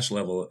class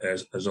level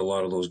as a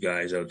lot of those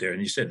guys out there.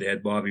 And you said they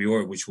had Bobby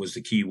Orr, which was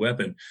the key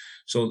weapon.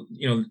 So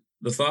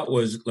the thought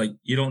was, like,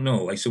 you don't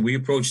know. Like, so we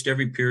approached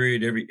every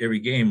period, every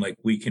game, like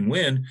we can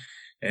win.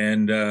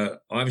 And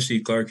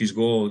obviously Clarkie's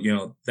goal,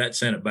 that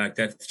sent it back.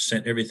 That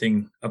sent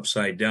everything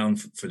upside down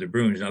for the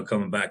Bruins now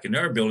coming back in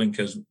our building,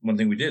 because one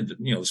thing we did,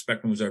 the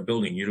Spectrum was our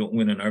building. You don't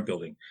win in our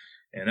building.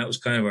 And that was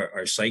kind of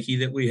our psyche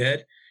that we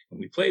had and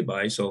we played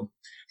by. So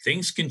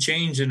things can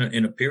change in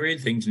a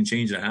period. Things can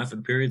change in a half of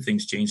a period.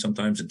 Things change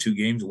sometimes in 2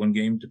 games, 1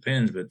 game,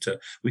 depends. But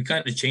we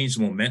kind of changed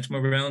the momentum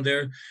around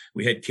there.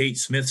 We had Kate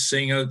Smith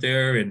sing out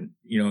there, and,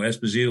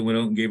 Esposito went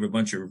out and gave her a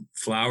bunch of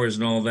flowers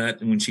and all that.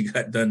 And when she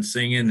got done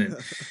singing, and,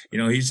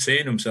 he's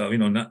saying to himself,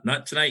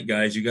 not tonight,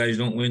 guys. You guys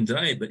don't win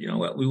tonight. But you know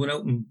what? We went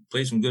out and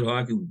played some good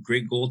hockey,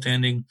 great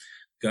goaltending.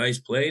 Guys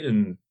played,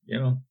 and,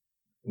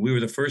 we were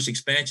the first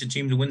expansion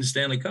team to win the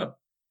Stanley Cup.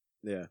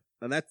 Yeah.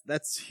 And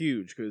that's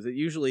huge, because it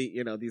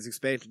usually, these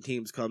expansion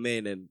teams come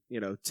in and,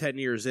 10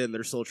 years in,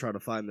 they're still trying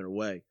to find their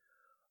way.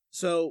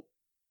 So,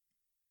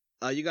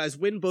 you guys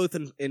win both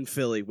in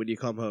Philly when you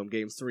come home,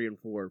 games 3 and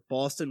 4.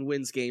 Boston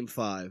wins game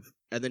 5,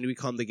 and then we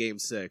come to game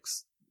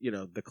 6,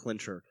 the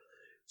clincher.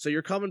 So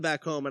you're coming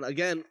back home, and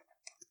again,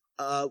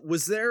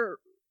 was there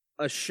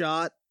a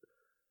shot,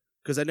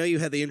 because I know you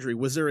had the injury,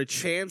 was there a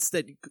chance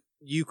that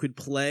you could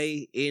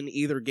play in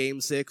either game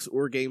 6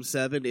 or game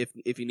 7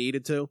 if you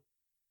needed to?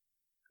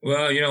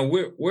 Well,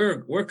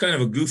 we're kind of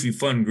a goofy,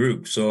 fun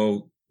group.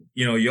 So,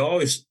 you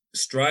always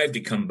strive to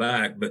come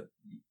back, but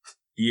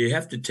you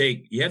have to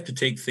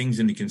take things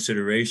into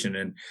consideration.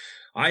 And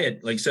I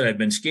had, like I said, I'd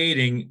been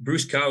skating.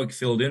 Bruce Cowick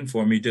filled in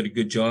for me, did a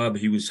good job.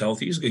 He was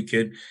healthy. He's a good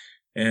kid.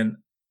 And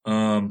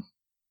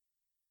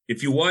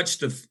if you watch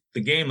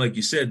the game, like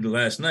you said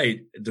last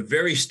night, at the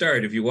very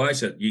start, if you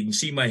watch it, you can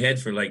see my head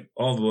for like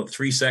all of about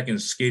 3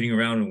 seconds skating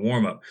around in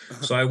warm up.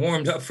 So I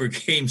warmed up for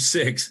game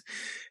 6.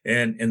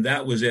 And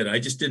that was it. I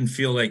just didn't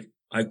feel like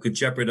I could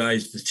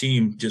jeopardize the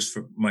team just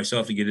for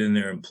myself to get in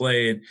there and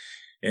play.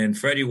 And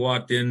Freddie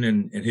walked in,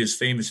 and his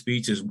famous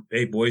speech is,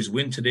 "Hey, boys,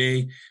 win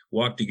today,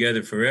 walk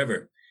together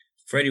forever."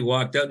 Freddie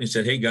walked out and he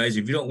said, "Hey, guys,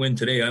 if you don't win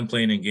today, I'm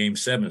playing in game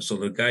 7. So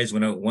the guys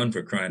went out and won,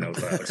 for crying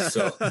out loud.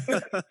 So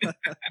a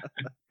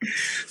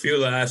few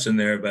laughs in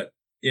there. But,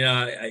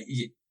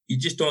 you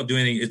just don't do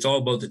anything. It's all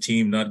about the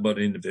team, not about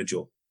an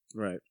individual.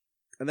 Right.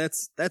 And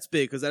that's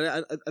big, because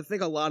I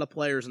think a lot of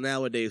players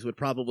nowadays would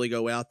probably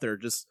go out there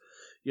just,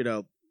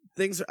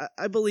 things.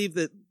 I believe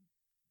that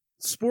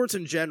sports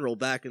in general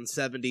back in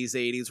 70s,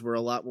 80s were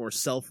a lot more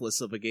selfless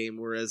of a game,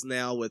 whereas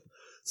now with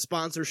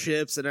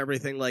sponsorships and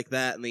everything like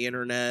that and the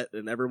internet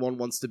and everyone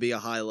wants to be a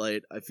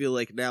highlight, I feel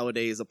like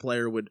nowadays a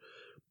player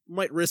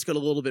might risk it a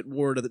little bit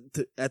more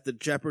at the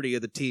jeopardy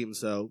of the team.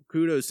 So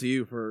kudos to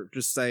you for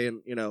just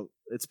saying,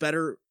 it's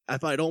better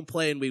if I don't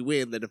play and we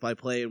win than if I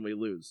play and we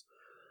lose.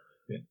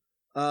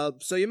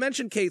 So you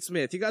mentioned Kate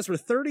Smith. You guys were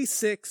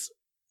 36,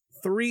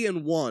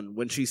 3-1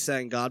 when she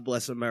sang "God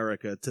Bless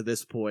America" to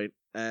this point,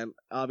 and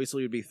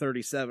obviously would be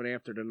 37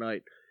 after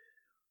tonight.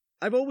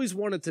 I've always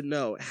wanted to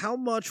know, how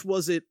much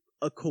was it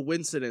a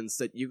coincidence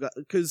that you got,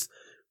 because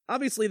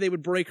obviously they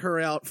would break her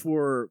out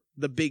for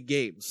the big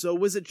games. So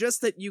was it just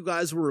that you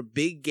guys were a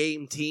big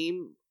game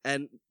team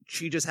and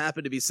she just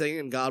happened to be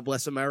singing "God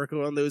Bless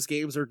America" on those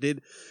games, or do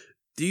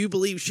you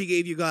believe she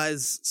gave you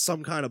guys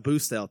some kind of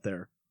boost out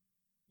there?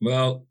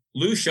 Well,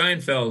 Lou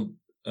Scheinfeld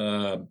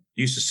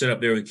used to sit up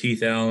there with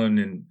Keith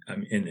Allen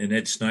and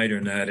Ed Snyder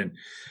and that. And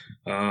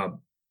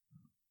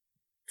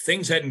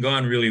things hadn't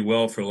gone really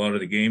well for a lot of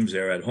the games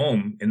there at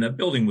home, and that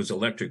building was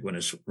electric when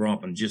it's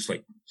romping, just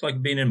like it's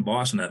like being in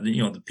Boston.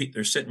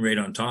 They're sitting right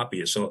on top of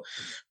you. So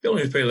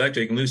building was pretty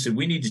electric, and Lou said,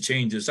 we need to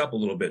change this up a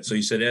little bit. So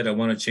he said, Ed, I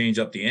want to change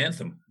up the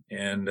anthem.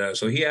 And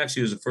so he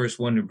actually was the first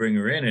one to bring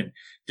her in and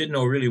didn't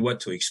know really what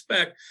to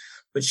expect,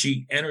 but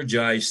she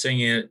energized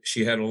singing it.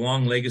 She had a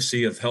long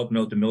legacy of helping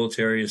out the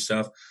military and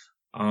stuff.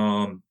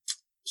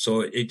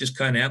 So it just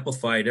kind of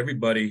amplified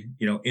everybody,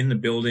 in the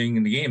building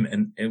and the game.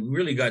 And it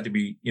really got to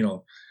be,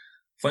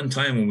 fun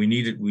time when we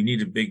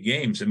needed big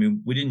games. I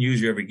mean, we didn't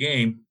use her every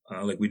game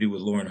like we do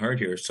with Lauren Hart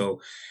here.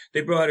 So they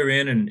brought her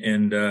in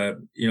and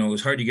it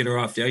was hard to get her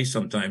off the ice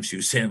sometimes. She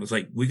was saying, it was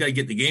like, we got to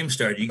get the game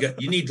started.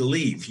 You need to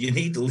leave. You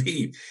need to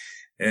leave.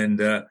 And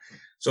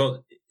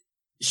so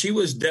she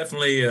was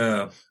definitely,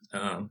 it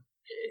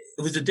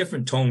was a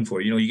different tone for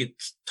her. You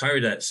get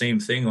tired of that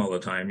same thing all the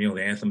time.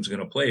 The anthem's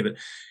going to play. But,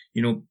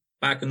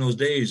 back in those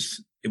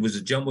days, it was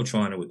a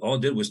Jumbotron. All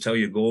it did was tell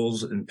you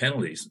goals and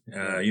penalties.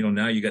 Now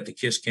you got the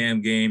Kiss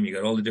Cam game. You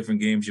got all the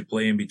different games you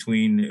play in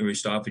between. Every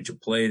stoppage you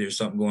play, there's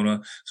something going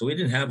on. So we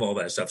didn't have all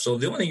that stuff. So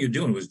the only thing you're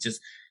doing was just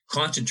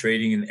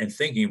concentrating and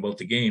thinking about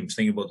the games,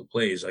 thinking about the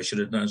plays. I should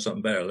have done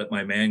something better. I let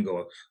my man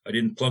go. I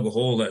didn't plug a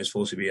hole that I was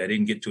supposed to be. I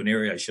didn't get to an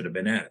area I should have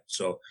been at.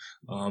 So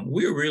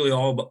we were really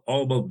all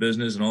about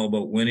business and all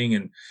about winning.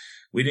 And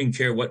we didn't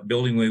care what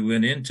building we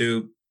went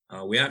into.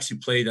 We actually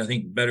played, I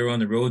think, better on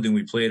the road than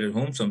we played at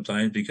home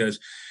sometimes because,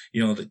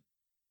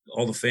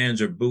 all the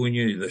fans are booing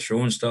you. They're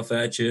throwing stuff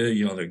at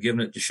you. They're giving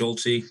it to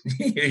Schultz. You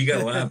got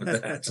to laugh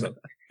at that. So.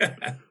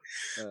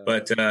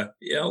 But,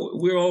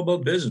 we were all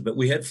about business, but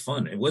we had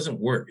fun. It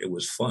wasn't work. It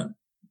was fun.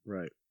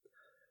 Right.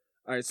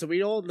 All right. So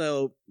we all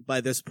know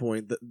by this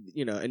point that,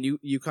 and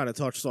you kind of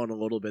touched on a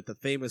little bit, the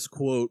famous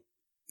quote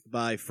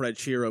by Fred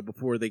Shero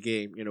before the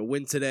game,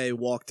 win today,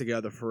 walk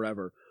together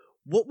forever.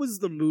 What was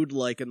the mood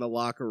like in the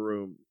locker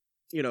room?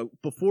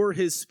 Before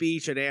his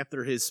speech and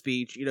after his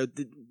speech,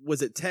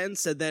 was it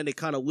tense and then it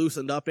kind of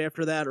loosened up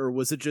after that, or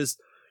was it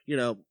just,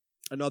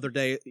 another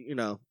day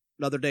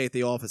at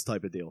the office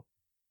type of deal?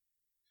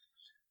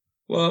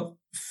 Well,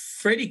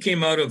 Freddie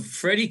came out of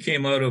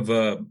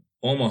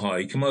Omaha.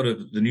 He came out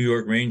of the New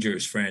York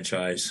Rangers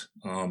franchise.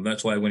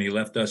 That's why when he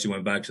left us, he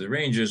went back to the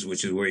Rangers,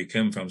 which is where he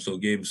came from. So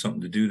it gave him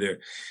something to do there.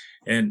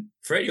 And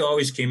Freddie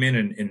always came in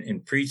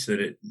and preached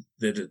that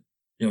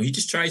he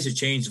just tries to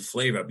change the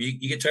flavor up. You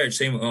get tired of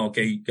saying, oh,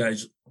 okay,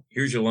 guys,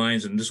 here's your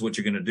lines and this is what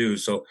you're going to do.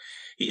 So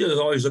he was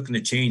always looking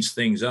to change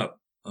things up.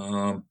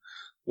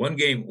 One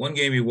game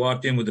he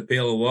walked in with a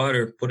pail of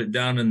water, put it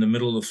down in the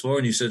middle of the floor,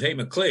 and he said, hey,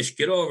 McClish,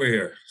 get over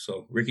here.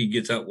 So Ricky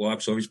gets up,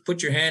 walks over. He says,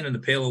 put your hand in the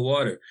pail of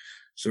water.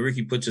 So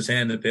Ricky puts his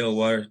hand in the pail of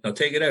water. Now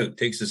take it out.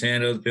 Takes his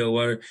hand out of the pail of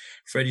water.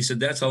 Freddie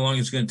said, that's how long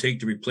it's going to take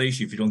to replace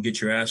you if you don't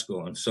get your ass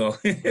going. So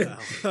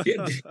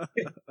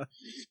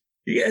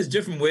he has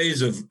different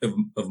ways of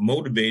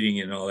motivating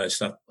and all that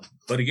stuff.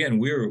 But again,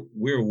 we're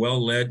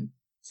well led.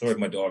 Sorry,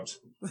 my dogs.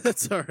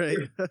 That's all right.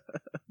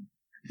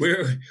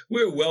 We're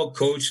well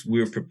coached. We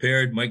were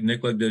prepared. Mike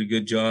Nicolak did a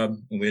good job,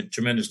 and we had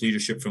tremendous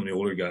leadership from the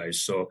older guys.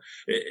 So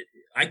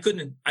I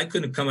couldn't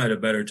have come at a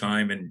better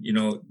time. And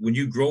when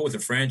you grow with a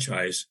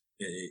franchise,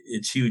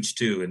 it's huge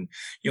too. And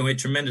we had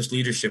tremendous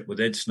leadership with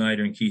Ed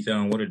Snyder and Keith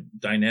Allen. What a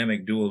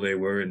dynamic duo they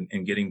were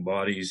in getting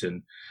bodies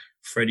and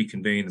Freddie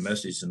conveying the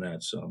message in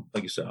that. So,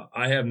 like I said,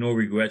 I have no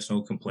regrets,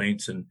 no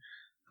complaints. And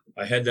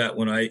I had that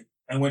when I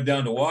went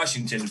down to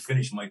Washington to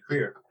finish my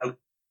career.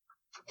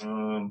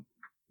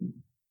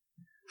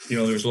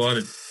 There's a lot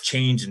of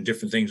change and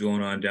different things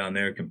going on down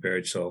there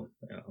compared. So,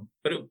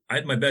 I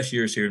had my best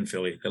years here in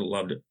Philly. I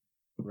loved it.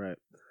 Right.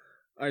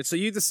 All right. So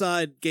you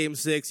decide Game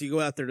 6, you go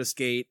out there to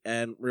skate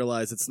and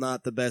realize it's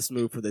not the best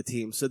move for the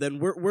team. So then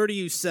where do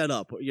you set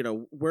up?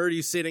 Where are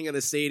you sitting in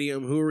the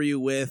stadium? Who are you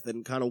with?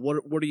 And kind of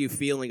what are you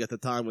feeling at the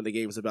time when the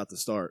game's about to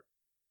start?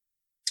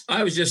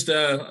 I was just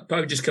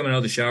probably just coming out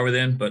of the shower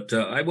then, but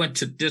I went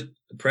to just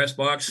the press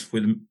box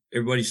where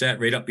everybody sat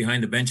right up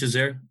behind the benches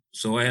there.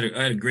 So I had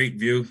a great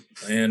view,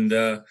 and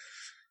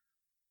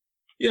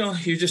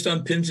you're just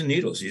on pins and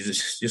needles. You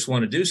just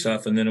want to do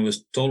stuff, and then it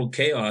was total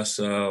chaos.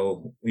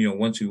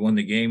 Once we won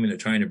the game and they're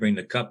trying to bring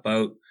the cup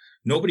out,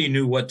 nobody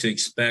knew what to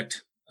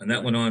expect, and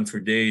that went on for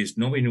days.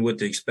 Nobody knew what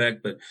to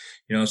expect, but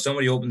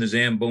somebody opened the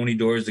Zamboni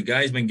doors. The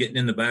guy's been getting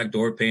in the back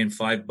door, paying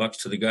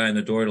 $5 to the guy in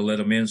the door to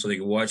let him in so they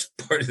could watch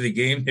part of the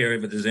game there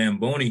with the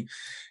Zamboni.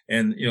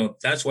 And,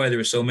 that's why there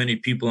were so many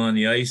people on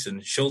the ice.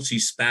 And Schultz,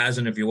 he's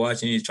spazzing. If you're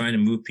watching, he's trying to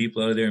move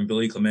people out of there. And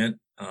Billy Clement,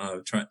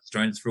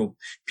 trying to throw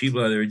people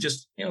out of there.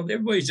 Just,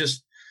 everybody's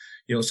just,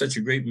 such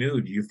a great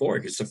mood,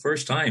 euphoric. It's the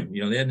first time,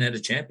 they hadn't had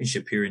a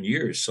championship here in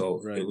years. So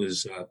right. It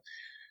was, I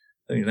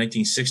think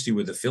 1960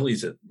 were the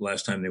Phillies the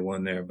last time they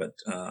won there. But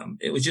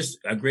it was just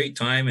a great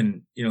time.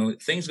 And,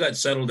 things got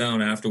settled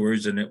down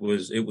afterwards, and it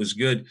was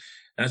good.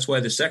 That's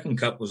why the second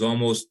cup was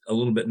almost a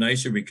little bit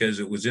nicer because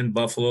it was in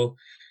Buffalo.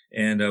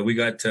 And we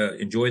got to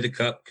enjoy the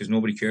cup because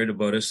nobody cared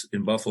about us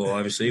in Buffalo,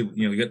 obviously.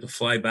 We got to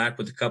fly back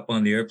with the cup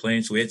on the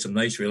airplane. So we had some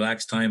nice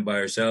relaxed time by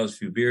ourselves, a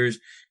few beers.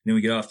 And then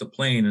we get off the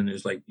plane and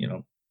there's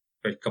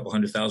a couple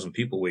 100,000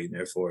 people waiting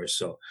there for us.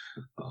 So,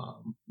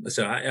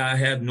 listen, I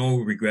have no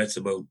regrets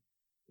about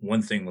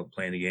one thing with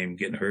playing the game,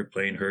 getting hurt,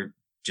 playing hurt.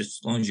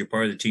 Just as long as you're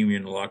part of the team, you're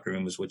in the locker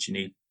room is what you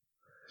need.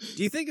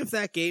 Do you think if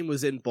that game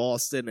was in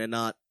Boston and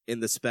not in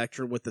the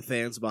Spectrum with the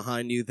fans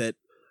behind you, that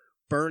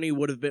Bernie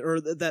would have been, or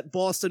that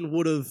Boston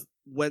would have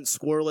went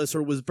scoreless,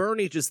 or was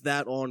Bernie just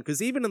that on?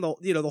 Because even in the,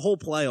 the whole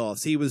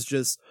playoffs, he was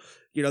just,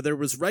 there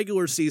was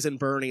regular season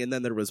Bernie, and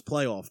then there was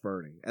playoff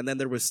Bernie, and then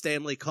there was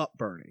Stanley Cup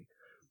Bernie.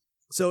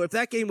 So if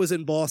that game was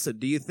in Boston,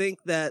 do you think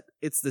that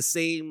it's the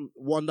same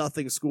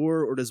 1-0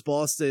 score, or does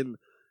Boston,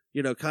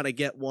 kind of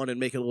get one and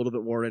make it a little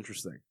bit more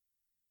interesting?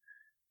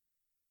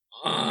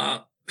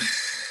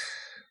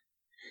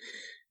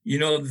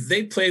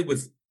 They played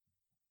with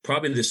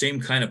probably the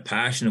same kind of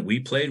passion that we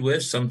played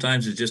with.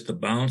 Sometimes it's just a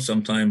bounce.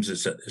 Sometimes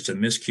it's a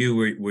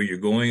miscue where you're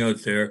going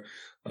out there.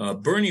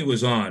 Bernie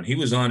was on. He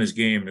was on his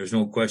game. There's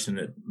no question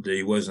that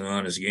he wasn't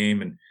on his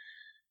game. And,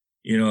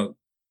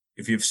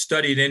 if you've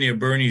studied any of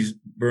Bernie's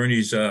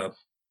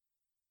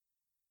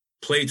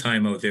play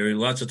time out there,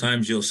 lots of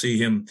times you'll see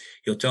him,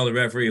 he'll tell the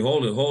referee,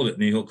 hold it,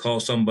 and he'll call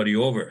somebody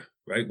over,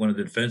 right? One of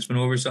the defensemen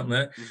over, something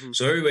like that. Mm-hmm.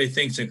 So everybody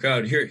thinks in the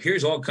crowd,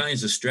 here's all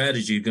kinds of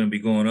strategy going to be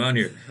going on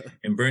here.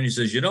 And Bernie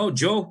says,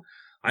 Joe,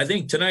 I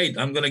think tonight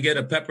I'm going to get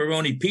a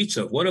pepperoni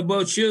pizza. What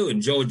about you?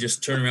 And Joe would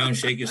just turn around,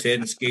 shake his head,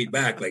 and skate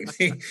back. Like,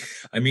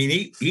 I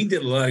mean, he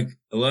did a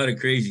lot of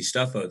crazy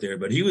stuff out there,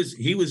 but he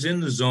was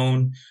in the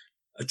zone,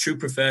 a true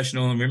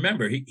professional. And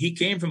remember, he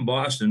came from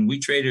Boston. We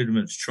traded him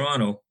to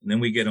Toronto, and then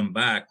we get him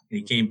back. And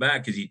he came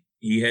back because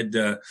he had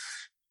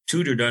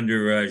tutored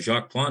under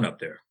Jacques Plante up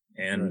there.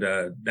 And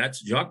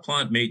that's Jacques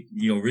Plante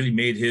really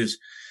made his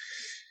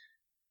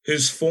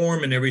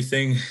form and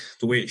everything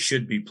the way it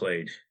should be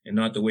played, and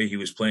not the way he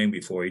was playing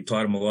before. He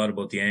taught him a lot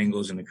about the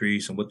angles and the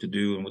crease and what to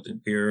do and what to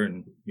hear,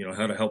 and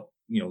how to help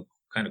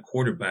kind of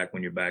quarterback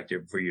when you're back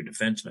there for your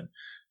defenseman.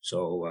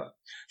 So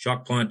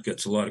Jacques Plante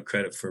gets a lot of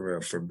credit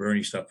for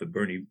Bernie stuff, but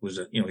Bernie was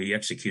he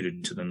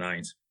executed to the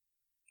nines.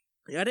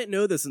 Yeah, I didn't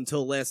know this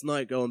until last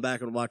night, going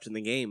back and watching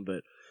the game,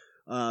 but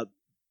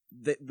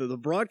the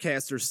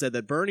broadcaster said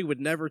that Bernie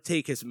would never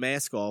take his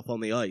mask off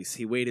on the ice.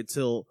 He waited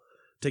to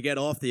get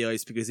off the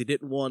ice because he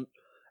didn't want,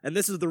 and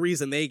this is the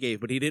reason they gave,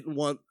 but he didn't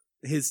want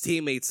his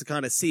teammates to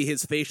kind of see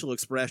his facial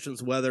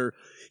expressions, whether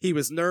he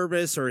was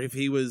nervous or if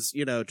he was,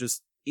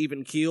 just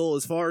even keel.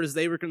 As far as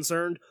they were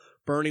concerned,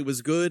 Bernie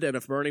was good, and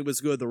if Bernie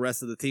was good, the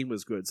rest of the team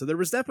was good. So there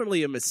was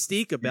definitely a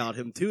mystique about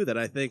him, too, that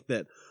I think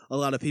that a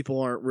lot of people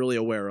aren't really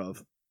aware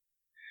of.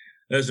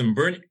 Listen,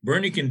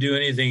 Bernie can do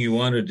anything he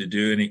wanted to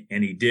do,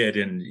 and he did.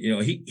 And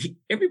he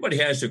everybody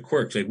has their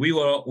quirks. Like we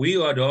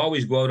ought to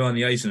always go out on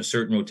the ice in a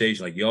certain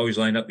rotation. Like you always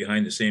line up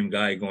behind the same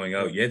guy going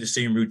out. You had the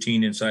same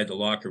routine inside the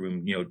locker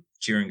room.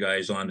 Cheering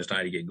guys on to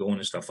try to get going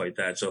and stuff like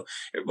that. So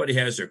everybody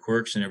has their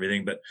quirks and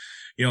everything. But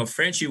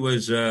Frenchie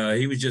was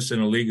he was just in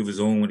a league of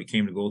his own when it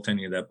came to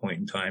goaltending at that point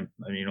in time.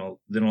 I mean,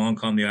 then along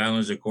come the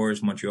Islanders, of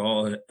course.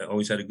 Montreal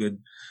always had a good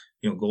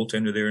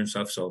goaltender there and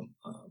stuff. So.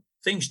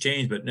 Things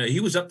changed, but no, he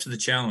was up to the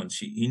challenge.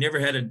 He never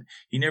had a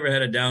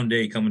down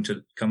day coming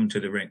to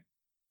the rink.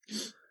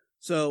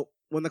 So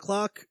when the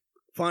clock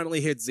finally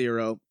hit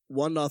 0,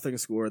 1-0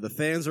 score, the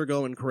fans are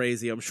going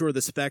crazy. I'm sure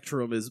the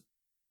Spectrum is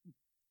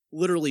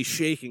literally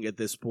shaking at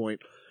this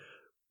point.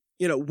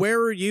 Where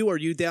are you? Are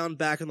you down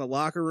back in the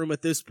locker room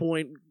at this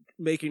point,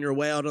 making your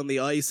way out on the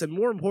ice? And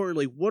more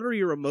importantly, what are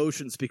your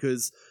emotions?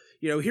 Because,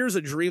 here's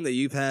a dream that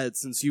you've had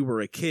since you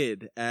were a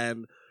kid,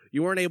 and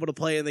you weren't able to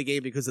play in the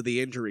game because of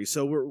the injury.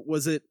 So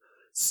was it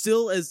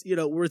still was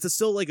it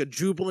still like a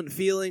jubilant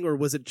feeling, or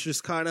was it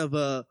just kind of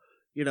a,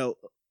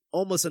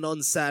 almost an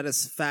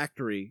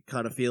unsatisfactory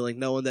kind of feeling,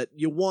 knowing that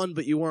you won,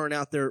 but you weren't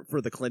out there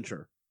for the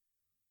clincher?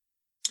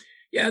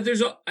 Yeah, I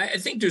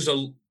think there's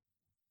a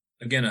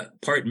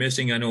part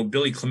missing. I know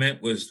Billy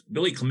Clement was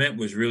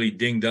really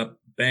banged up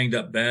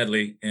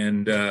badly.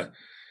 And,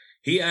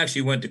 he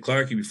actually went to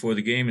Clarkie before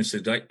the game and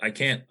said, I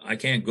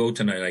can't go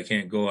tonight. I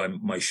can't go.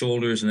 My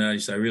shoulders and that. He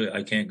said,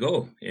 I can't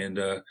go. And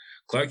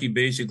Clarkie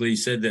basically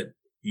said that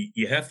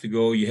you have to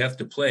go. You have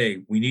to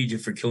play. We need you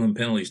for killing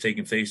penalties,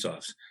 taking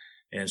faceoffs.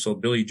 And so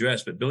Billy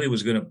dressed, but Billy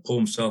was going to pull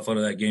himself out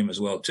of that game as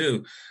well,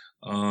 too.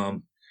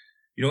 It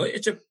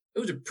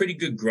was a pretty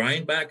good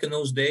grind back in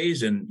those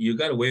days. And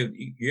you're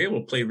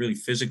able to play really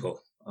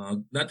physical.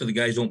 Not that the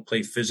guys don't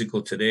play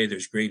physical today.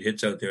 There's great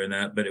hits out there and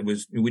that, but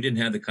we didn't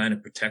have the kind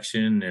of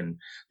protection, and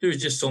there's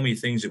just so many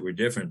things that were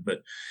different.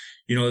 But,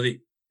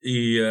 the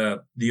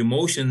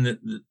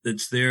emotion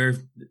that's there, a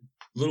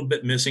little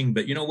bit missing,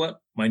 but you know what?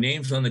 My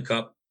name's on the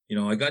cup.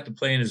 I got to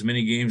play in as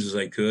many games as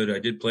I could. I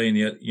did play in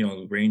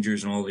the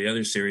Rangers and all the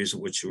other series,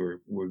 which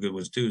were good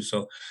ones too.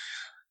 So,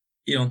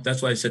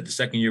 that's why I said the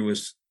second year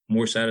was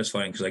more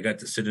satisfying, because I got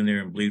to sit in there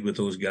and bleed with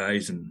those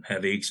guys and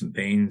have aches and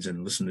pains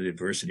and listen to the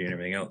adversity and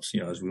everything else,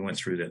 as we went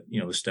through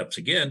the steps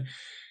again.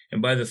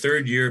 And by the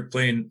third year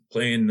playing,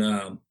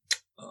 going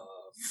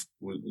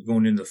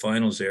into the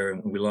finals there,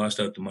 and we lost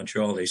out to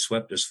Montreal. They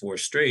swept us 4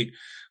 straight.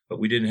 but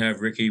we didn't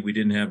have Ricky, we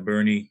didn't have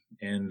Bernie,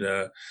 and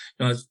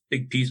it's a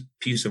big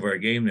piece of our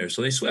game there.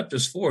 So they swept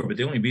us 4, but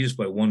they only beat us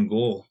by 1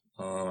 goal.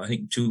 I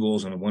think 2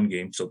 goals in one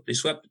game. So they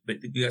swept, but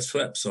we got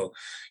swept. So,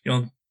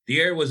 the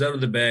air was out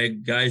of the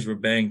bag. Guys were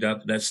banged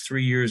up. That's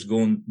 3 years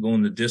going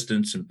the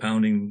distance and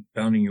pounding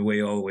your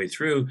way all the way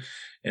through.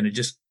 And it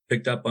just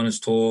picked up on its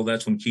toll.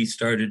 That's when Keith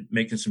started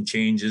making some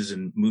changes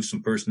and moved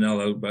some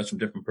personnel out, brought some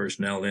different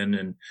personnel in.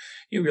 And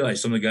you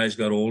realize some of the guys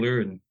got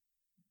older and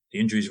the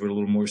injuries were a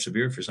little more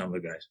severe for some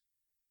of the guys.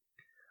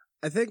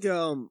 I think,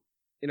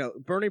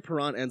 Bernie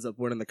Parent ends up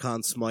winning the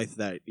Conn Smythe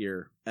that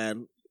year.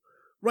 And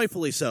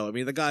rightfully so. I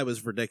mean, the guy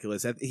was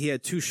ridiculous. He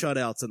had 2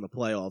 shutouts in the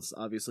playoffs,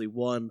 obviously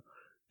one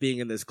being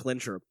in this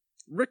clincher.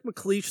 Rick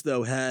McLeish,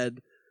 though,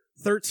 had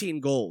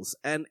 13 goals.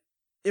 And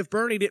if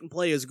Bernie didn't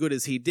play as good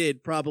as he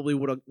did, probably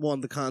would have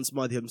won the Conn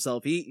Smythe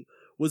himself. He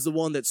was the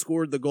one that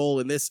scored the goal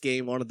in this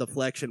game on a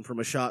deflection from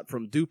a shot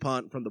from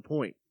DuPont from the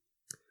point.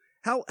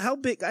 How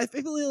big? I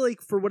feel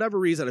like, for whatever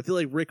reason, I feel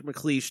like Rick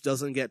McLeish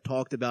doesn't get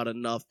talked about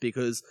enough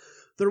because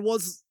there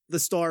was the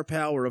star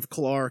power of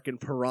Clark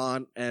and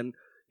Parent and,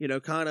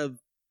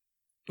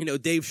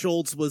 Dave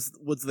Schultz was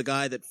the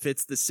guy that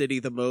fits the city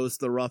the most,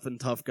 the rough and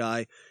tough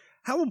guy.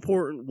 How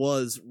important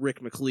was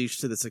Rick McLeish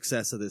to the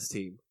success of this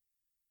team?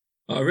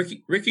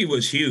 Ricky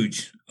was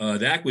huge.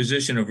 The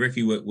acquisition of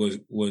Ricky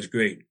was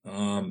great.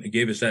 It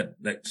gave us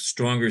that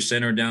stronger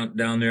center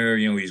down there.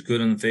 He's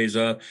good on the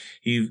face-off.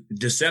 He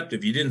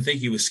deceptive. You didn't think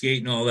he was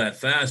skating all that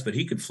fast, but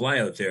he could fly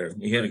out there.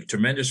 He had a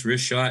tremendous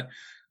wrist shot.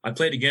 I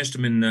played against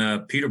him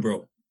in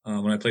Peterborough.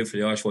 When I played for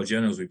the Oshawa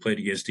Generals, we played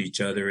against each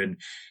other, and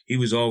he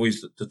was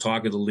always the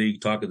talk of the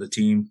league, talk of the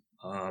team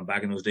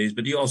back in those days.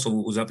 But he also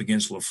was up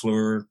against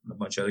Lafleur and a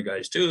bunch of other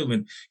guys too,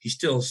 and he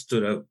still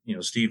stood out.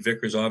 Steve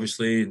Vickers,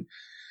 obviously,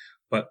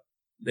 but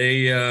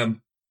they,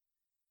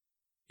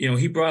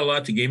 he brought a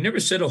lot to the game. Never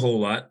said a whole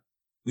lot.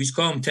 We used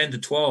to call him 10 to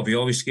 12. He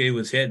always skated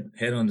with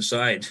head on the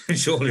side,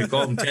 shoulder.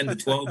 Called him 10 to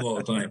 12 all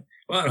the time.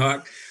 Well,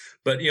 Hawk,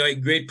 but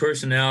great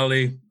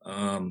personality.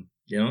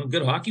 Real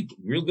good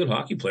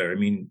hockey player. I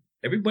mean,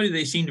 everybody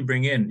they seem to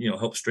bring in,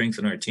 help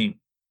strengthen our team.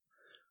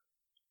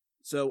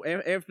 So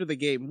after the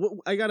game,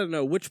 I got to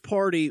know, which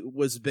party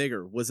was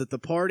bigger? Was it the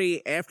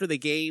party after the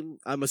game?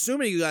 I'm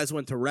assuming you guys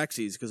went to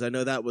Rexy's because I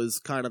know that was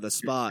kind of the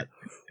spot.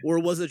 Or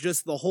was it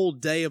just the whole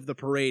day of the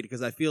parade?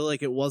 Because I feel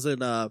like it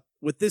wasn't,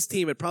 with this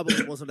team, it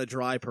probably wasn't a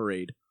dry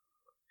parade.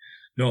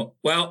 No,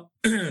 well,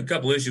 a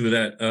couple issues with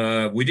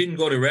that. We didn't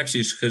go to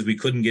Rexy's because we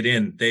couldn't get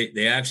in.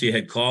 They actually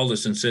had called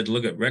us and said,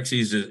 "Look, at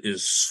Rexy's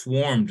is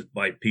swarmed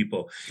by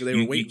people.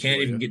 You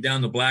can't even get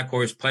down the Black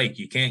Horse Pike.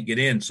 You can't get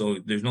in, so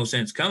there's no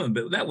sense coming."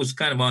 But that was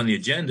kind of on the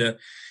agenda.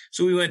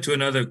 So we went to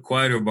another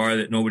quieter bar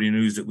that nobody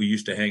knew that we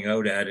used to hang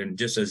out at, and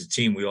just as a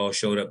team, we all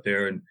showed up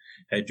there and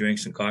had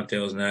drinks and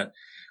cocktails and that.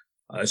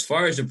 As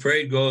far as the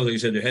parade goes, like I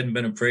said, there hadn't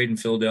been a parade in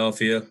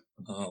Philadelphia.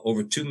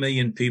 Over 2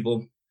 million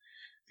people.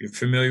 You're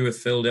familiar with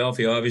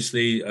Philadelphia,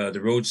 obviously. The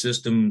road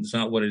system is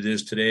not what it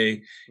is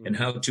today, and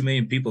how 2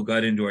 million people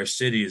got into our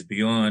city is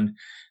beyond.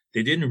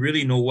 They didn't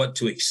really know what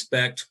to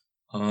expect,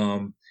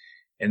 and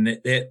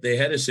they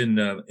had us in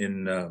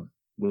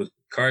with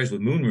cars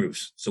with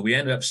moonroofs. So we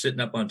ended up sitting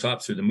up on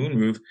top through the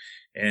moonroof,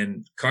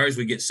 and cars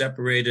would get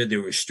separated.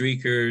 There were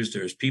streakers.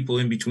 There was people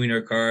in between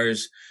our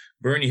cars.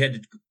 Bernie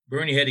had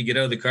to get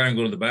out of the car and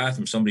go to the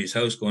bathroom, somebody's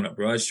house going up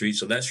Broad Street.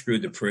 So that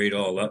screwed the parade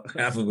all up.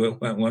 Half of it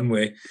went one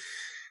way.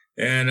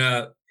 And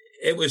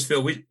it was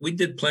filled. We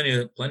did plenty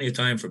of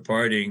time for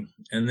partying.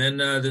 And then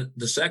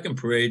the second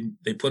parade,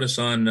 they put us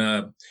on.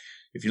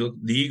 If you look,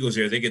 the Eagles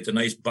there, they get the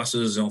nice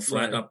buses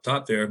flat up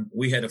top there.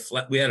 We had a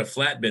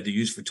flatbed to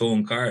use for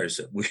towing cars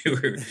that we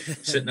were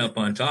sitting up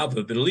on top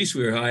of. But at least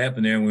we were high up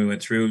in there, and we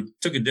went through.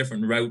 Took a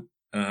different route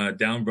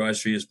down Broad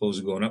Street as opposed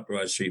to going up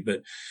Broad Street.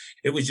 But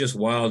it was just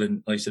wild,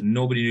 and like I said,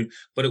 nobody knew.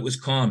 But it was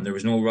calm. There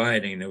was no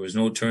rioting. There was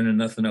no turning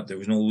nothing up. There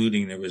was no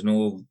looting. There was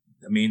no.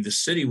 I mean, the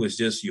city was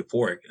just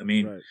euphoric. I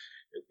mean, right.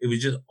 It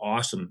was just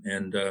awesome.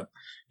 And,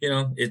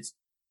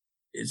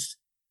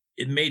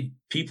 it made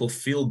people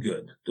feel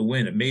good to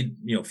win. It made,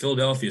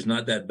 Philadelphia is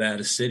not that bad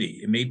a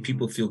city. It made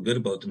people feel good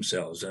about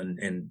themselves.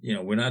 And,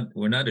 we're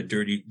not a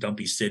dirty,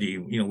 dumpy city.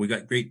 We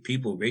got great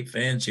people, great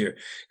fans here,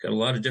 got a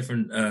lot of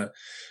different,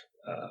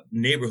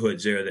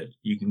 neighborhoods there that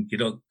you can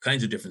get all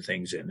kinds of different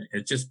things in.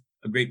 It's just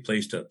a great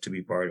place to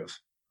be part of.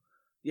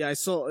 Yeah. I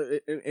saw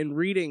in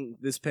reading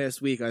this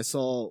past week, I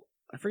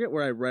forget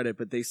where I read it,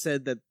 but they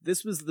said that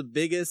this was the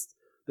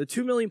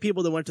 2 million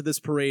people that went to this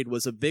parade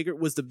was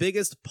the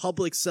biggest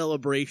public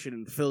celebration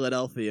in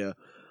Philadelphia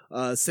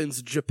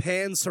since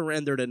Japan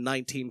surrendered in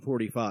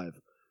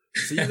 1945.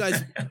 So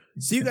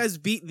you guys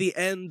beat the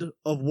end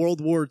of World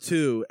War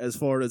II as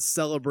far as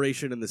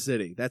celebration in the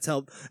city. That's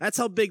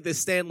how big the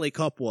Stanley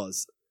Cup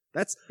was.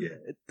 That's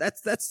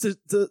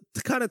to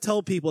kind of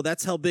tell people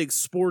that's how big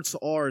sports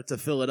are to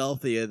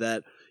Philadelphia,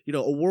 that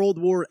a World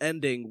War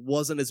ending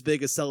wasn't as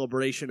big a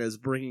celebration as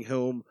bringing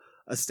home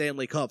a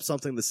Stanley Cup,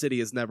 something the city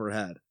has never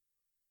had.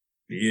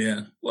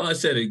 Yeah. Well, I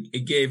said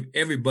it gave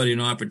everybody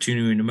an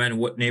opportunity, no matter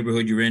what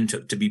neighborhood you're in,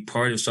 to be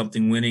part of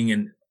something winning.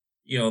 And,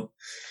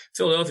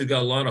 Philadelphia's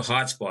got a lot of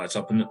hot spots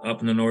up in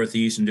the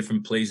Northeast and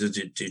different places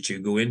that you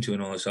go into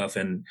and all that stuff.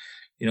 And,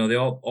 they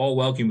all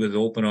welcome with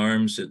open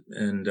arms,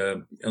 and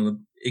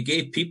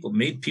it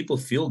made people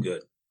feel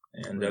good,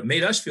 and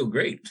made us feel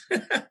great.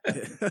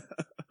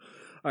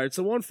 All right,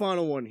 so one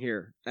final one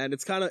here, and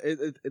it's kind of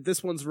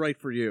this one's right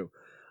for you.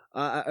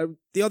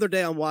 The other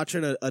day, I'm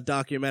watching a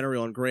documentary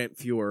on Grant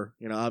Fuhr,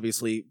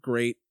 obviously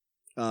great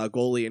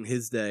goalie in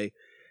his day,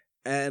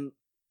 and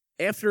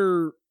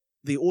after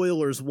the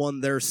Oilers won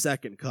their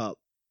second cup,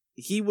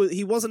 he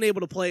wasn't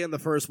able to play in the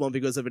first one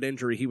because of an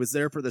injury. He was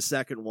there for the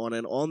second one,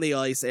 and on the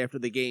ice after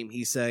the game,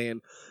 he's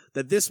saying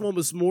that this one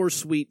was more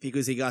sweet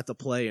because he got to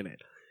play in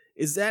it.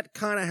 Is that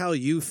kind of how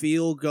you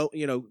feel?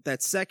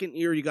 That second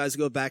year you guys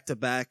go back to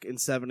back in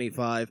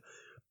 75,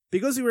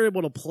 because you were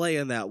able to play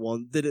in that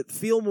one. Did it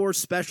feel more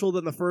special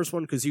than the first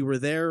one because you were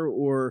there,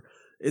 or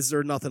is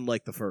there nothing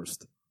like the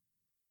first?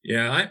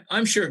 Yeah,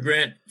 I'm sure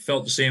Grant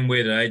felt the same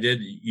way that I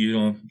did.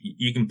 You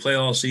can play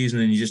all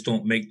season and you just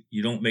don't make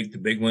the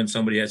big one.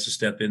 Somebody has to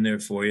step in there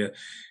for you,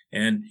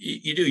 and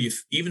you do.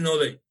 Even though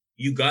that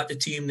you got the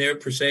team there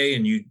per se,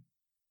 and you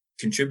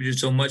contributed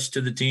so much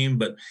to the team,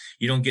 but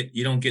you don't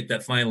get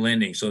that final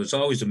ending. So it's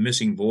always a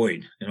missing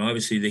void. And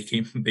obviously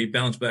they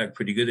bounced back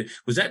pretty good.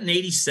 Was that in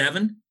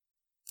 '87?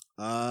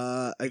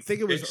 I think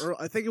it was.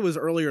 I think it was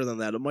earlier than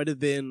that. It might have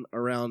been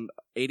around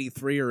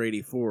 '83 or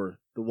 '84.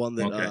 The one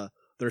that. Okay.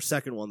 Their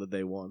second one that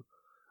they won.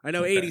 I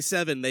know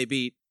 '87 they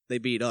beat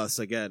us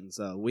again.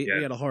 So we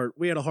had a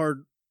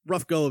hard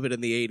rough go of it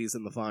in the '80s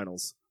in the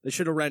finals. They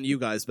should have ran you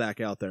guys back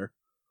out there.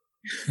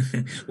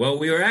 Well,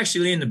 we were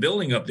actually in the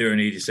building up there in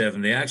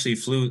 '87. They actually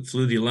flew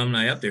the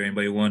alumni up there.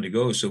 Anybody wanted to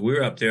go, so we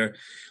were up there.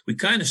 We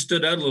kind of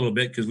stood out a little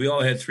bit because we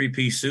all had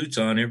 3-piece suits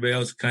on. Everybody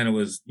else kind of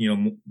was,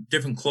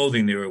 different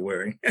clothing they were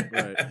wearing.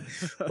 Right.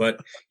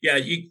 But yeah,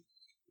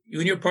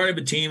 when you're part of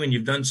a team and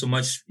you've done so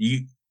much,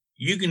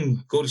 you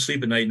can go to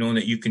sleep at night knowing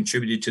that you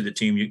contributed to the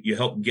team. You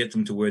helped get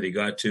them to where they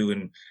got to,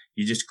 and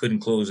you just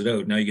couldn't close it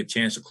out. Now you get a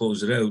chance to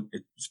close it out.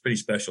 It's pretty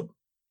special.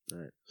 All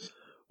right.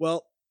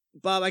 Well,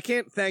 Bob, I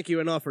can't thank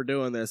you enough for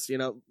doing this.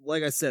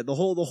 Like I said, the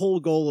whole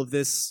goal of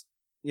this,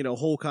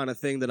 whole kind of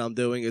thing that I'm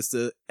doing is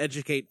to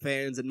educate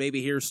fans and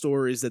maybe hear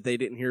stories that they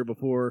didn't hear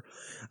before.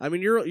 I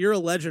mean, you're a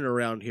legend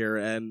around here,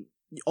 and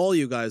all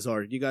you guys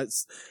are. You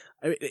guys,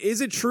 I mean,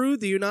 is it true?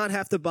 Do you not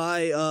have to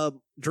buy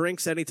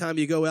drinks anytime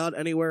you go out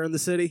anywhere in the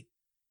city?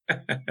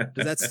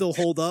 Does that still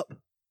hold up?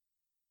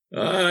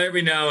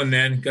 Every now and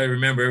then. Got to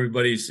remember,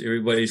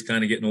 everybody's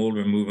kind of getting older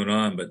and moving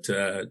on. But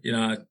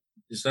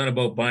it's not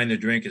about buying the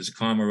drink; it's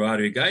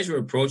camaraderie. Guys are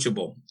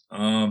approachable.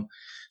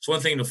 It's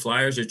one thing the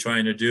Flyers are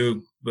trying to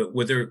do, but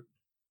with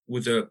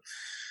the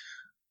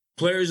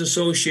Players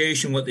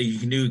Association, what they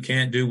can do,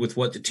 can't do, with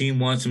what the team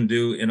wants them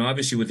to do, and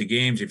obviously with the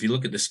games. If you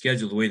look at the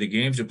schedule, the way the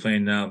games are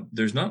playing now,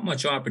 there's not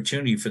much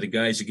opportunity for the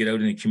guys to get out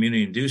in the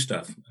community and do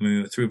stuff. I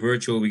mean, through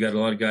virtual, we got a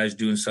lot of guys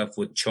doing stuff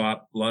with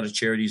CHOP, a lot of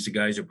charities the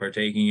guys are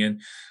partaking in.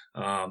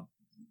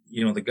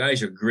 The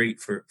guys are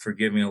great for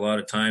giving a lot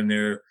of time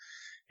there,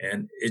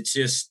 and it's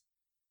just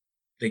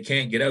they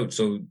can't get out.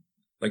 So,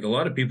 like, a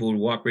lot of people would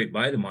walk right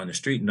by them on the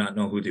street and not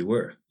know who they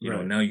were.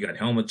 Now you got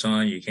helmets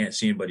on, you can't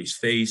see anybody's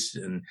face,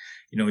 and,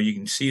 you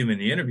can see them in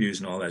the interviews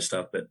and all that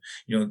stuff, but,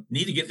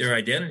 need to get their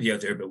identity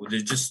out there, but they're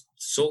just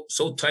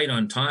so tight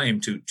on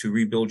time to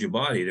rebuild your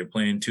body. They're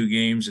playing 2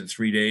 games in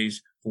 3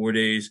 days, 4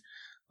 days.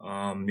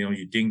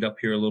 You dinged up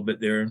here a little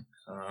bit there.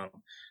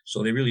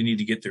 So they really need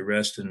to get their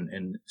rest,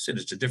 and said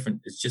it's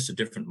just a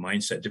different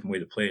mindset, different way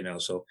to play now.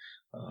 So,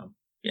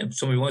 if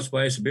somebody wants to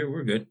buy us a beer,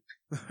 we're good.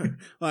 All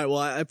right. Well,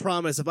 I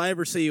promise if I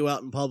ever see you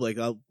out in public,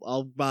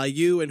 I'll buy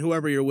you and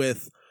whoever you're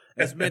with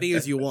as many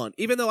as you want.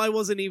 Even though I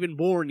wasn't even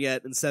born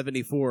yet in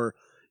 '74,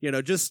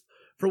 just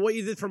for what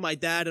you did for my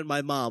dad and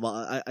my mom,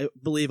 I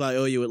believe I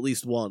owe you at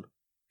least one.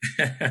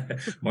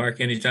 Mark,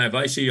 anytime. If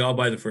I see you, I'll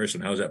buy the first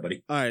one. How's that,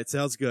 buddy? All right.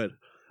 Sounds good.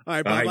 All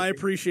right, Bob, I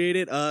appreciate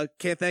it.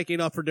 Can't thank you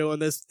enough for doing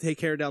this. Take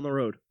care down the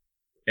road.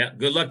 Yeah.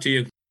 Good luck to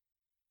you.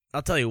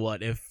 I'll tell you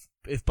what,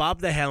 if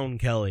Bob the Hound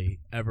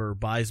Kelly ever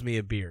buys me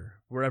a beer,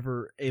 we're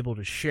ever able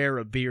to share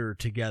a beer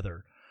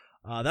together,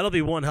 that'll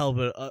be one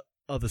hell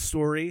of a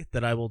story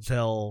that I will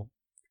tell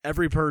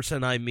every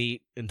person I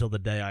meet until the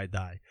day I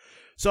die.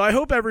 So I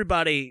hope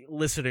everybody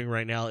listening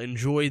right now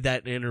enjoyed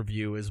that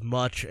interview as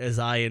much as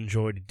I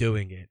enjoyed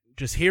doing it.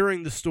 Just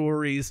hearing the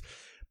stories,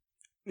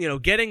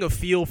 getting a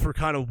feel for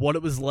kind of what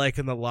it was like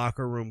in the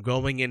locker room,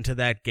 going into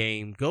that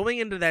game, going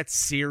into that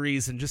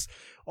series, and just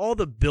all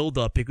the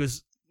buildup,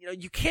 because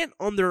you can't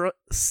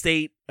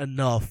understate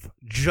enough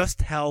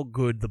just how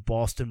good the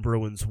Boston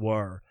Bruins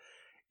were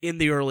in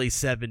the early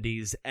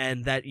 70s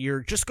and that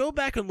year. Just go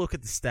back and look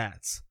at the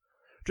stats.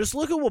 Just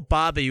look at what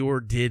Bobby Orr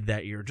did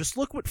that year. Just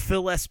look what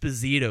Phil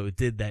Esposito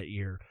did that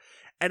year.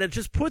 And it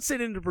just puts it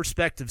into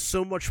perspective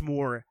so much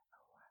more.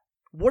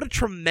 What a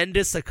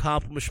tremendous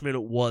accomplishment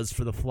it was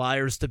for the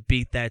Flyers to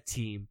beat that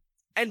team.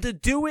 And to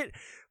do it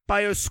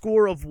by a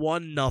score of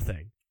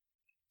 1-0.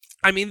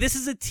 I mean, this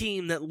is a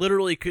team that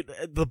literally could,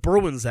 the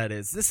Bruins that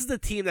is, this is a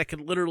team that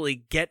could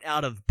literally get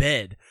out of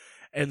bed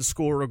and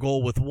score a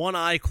goal with one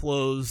eye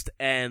closed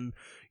and,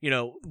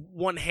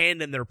 one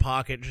hand in their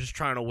pocket just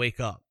trying to wake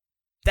up.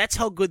 That's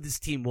how good this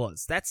team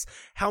was. That's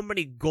how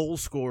many goal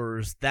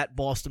scorers that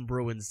Boston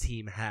Bruins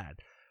team had.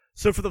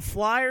 So for the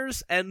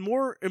Flyers, and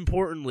more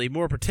importantly,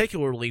 more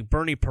particularly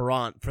Bernie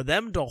Parent, for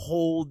them to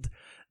hold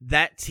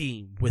that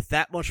team with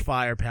that much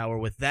firepower,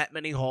 with that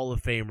many Hall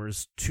of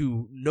Famers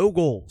to no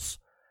goals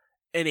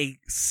in a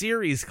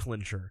series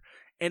clincher,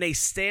 in a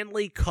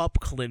Stanley Cup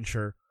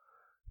clincher,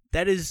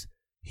 that is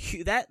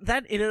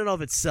that in and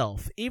of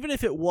itself, even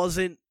if it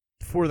wasn't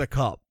for the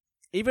Cup,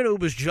 even if it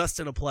was just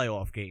in a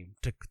playoff game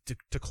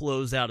to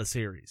close out a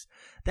series,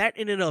 that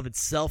in and of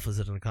itself is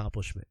an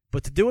accomplishment.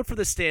 But to do it for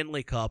the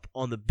Stanley Cup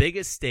on the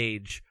biggest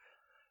stage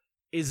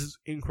is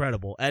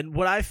incredible. And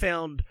what I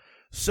found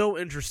so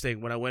interesting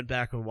when I went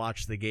back and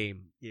watched the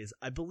game is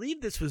I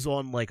believe this was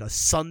on like a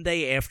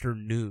Sunday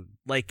afternoon,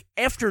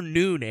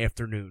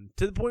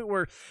 to the point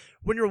where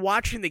when you're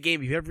watching the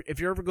game, if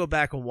you ever go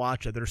back and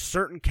watch it, there's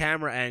certain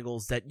camera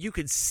angles that you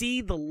could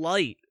see the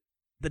light,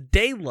 the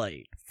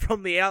daylight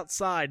from the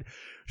outside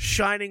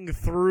shining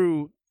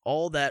through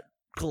all that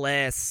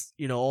glass,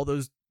 all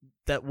those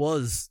that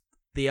was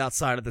the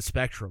outside of the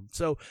spectrum.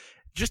 So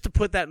just to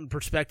put that in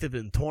perspective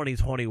in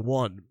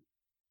 2021,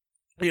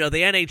 the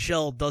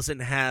NHL doesn't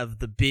have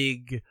the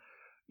big,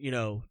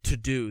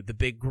 the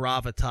big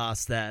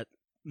gravitas that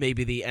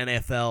maybe the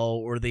NFL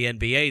or the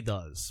NBA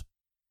does.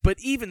 But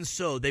even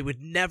so, they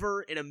would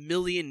never in a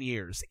million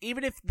years,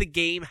 even if the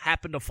game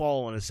happened to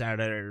fall on a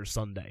Saturday or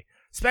Sunday,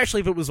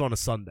 especially if it was on a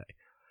Sunday,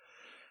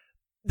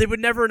 they would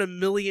never in a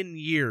million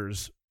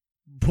years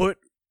put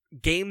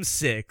Game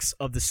 6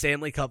 of the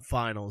Stanley Cup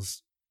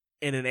Finals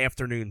in an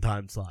afternoon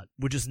time slot.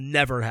 Would just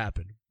never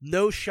happen.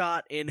 No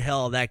shot in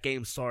hell that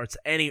game starts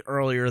any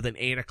earlier than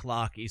 8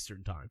 o'clock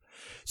Eastern time.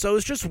 So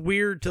it's just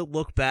weird to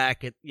look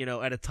back at,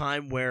 at a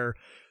time where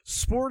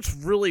sports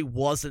really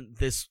wasn't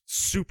this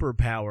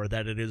superpower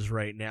that it is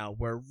right now,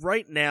 where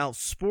right now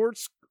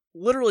sports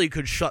literally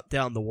could shut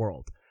down the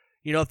world.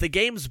 If the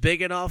game's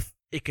big enough,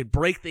 it could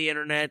break the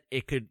internet.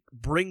 It could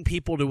bring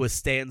people to a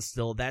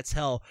standstill. That's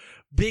how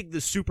big the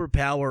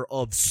superpower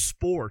of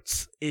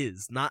sports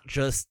is, not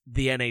just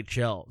the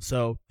NHL.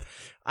 So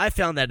I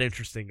found that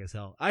interesting as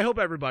hell. I hope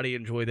everybody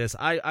enjoyed this.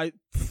 I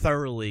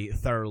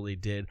thoroughly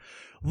did.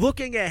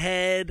 Looking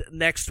ahead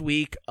next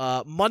week,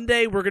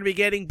 Monday, we're going to be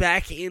getting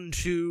back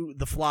into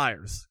the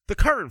Flyers, the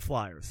current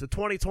Flyers, the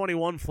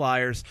 2021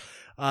 Flyers,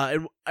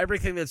 and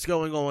everything that's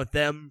going on with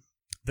them.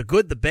 The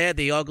good, the bad,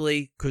 the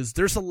ugly, because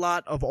there's a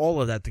lot of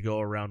all of that to go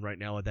around right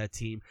now with that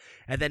team.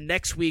 And then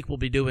next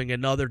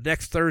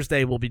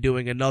Thursday, we'll be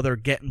doing another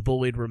Getting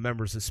Bullied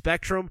Remembers the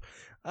Spectrum.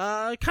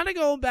 Kind of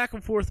going back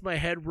and forth in my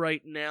head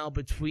right now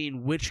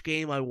between which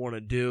game I want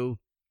to do.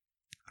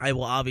 I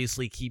will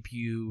obviously keep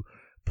you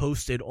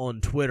posted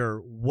on Twitter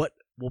what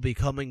will be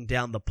coming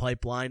down the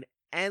pipeline.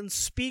 And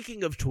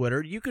speaking of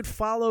Twitter, you could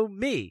follow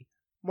me,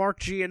 Mark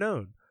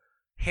Giannone,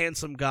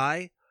 handsome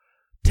guy,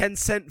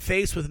 10-cent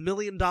face with $1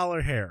 million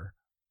hair.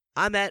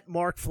 I'm at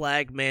Mark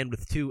Flagman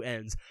with 2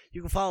 N's. You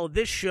can follow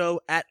this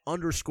show at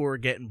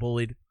 _Getting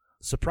Bullied.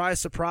 Surprise,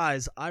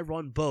 surprise, I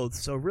run both,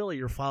 so really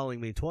you're following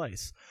me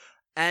twice.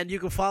 And you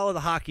can follow the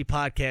Hockey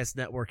Podcast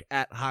Network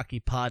at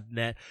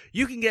HockeyPodNet.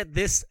 You can get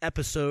this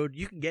episode,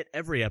 you can get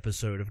every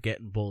episode of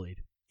Getting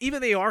Bullied,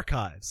 even the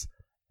archives.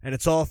 And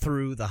it's all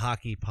through the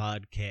Hockey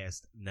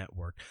Podcast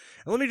Network.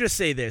 And let me just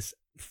say this.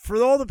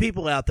 For all the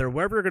people out there,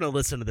 wherever you're going to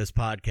listen to this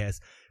podcast,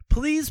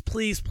 please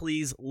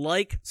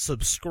like,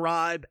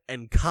 subscribe,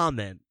 and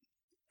comment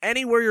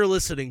anywhere you're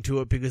listening to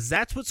it, because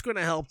that's what's going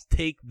to help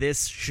take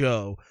this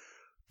show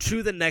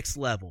to the next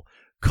level.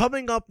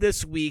 Coming up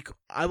this week,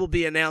 I will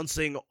be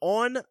announcing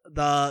on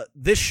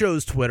this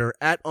show's Twitter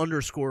at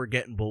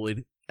 _Getting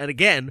Bullied. And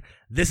again,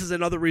 this is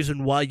another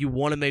reason why you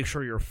want to make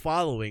sure you're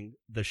following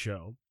the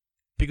show,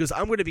 because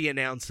I'm going to be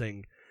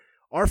announcing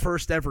our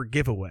first ever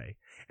giveaway.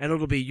 And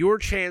it'll be your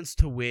chance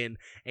to win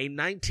a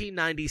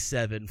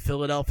 1997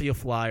 Philadelphia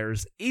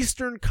Flyers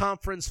Eastern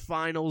Conference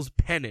Finals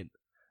pennant.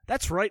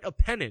 That's right, a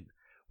pennant,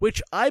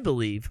 which I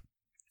believe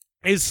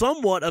is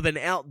somewhat of an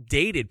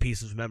outdated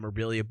piece of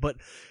memorabilia, but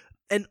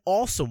an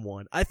awesome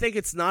one. I think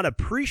it's not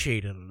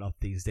appreciated enough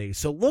these days.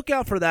 So look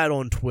out for that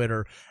on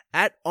Twitter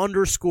at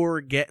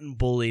 _Getting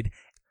Bullied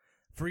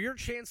for your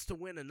chance to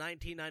win a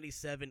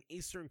 1997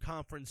 Eastern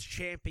Conference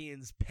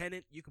Champions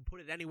pennant. You can put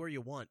it anywhere you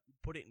want.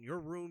 Put it in your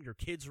room, your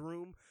kid's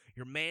room,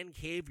 your man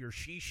cave, your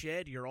she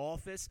shed, your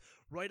office,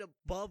 right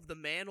above the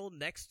mantle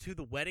next to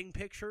the wedding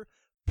picture.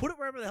 Put it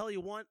wherever the hell you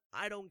want.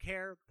 I don't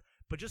care.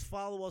 But just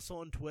follow us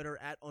on Twitter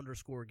at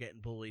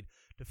 _Getting Bullied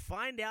to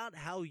find out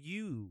how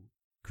you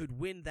could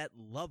win that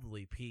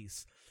lovely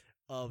piece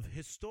of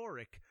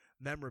historic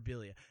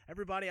memorabilia.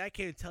 Everybody, I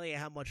can't tell you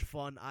how much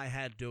fun I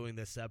had doing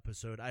this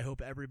episode. I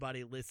hope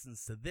everybody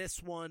listens to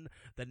this one,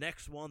 the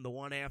next one, the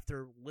one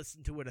after.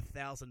 Listen to it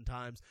 1,000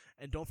 times.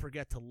 And don't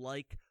forget to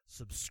like,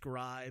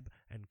 subscribe,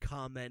 and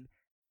comment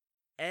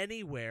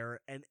anywhere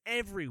and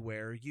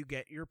everywhere you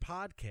get your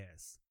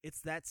podcasts.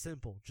 It's that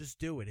simple. Just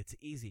do it. It's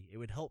easy. It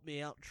would help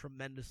me out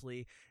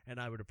tremendously, and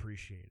I would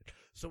appreciate it.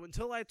 So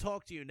until I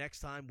talk to you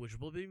next time, which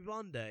will be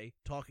Monday,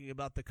 talking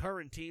about the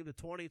current team, the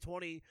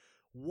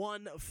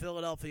 2021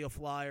 Philadelphia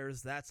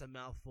Flyers. That's a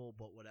mouthful,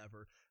 but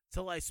whatever.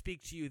 Till I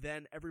speak to you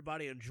then,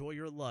 everybody enjoy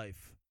your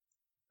life,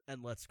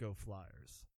 and let's go Flyers.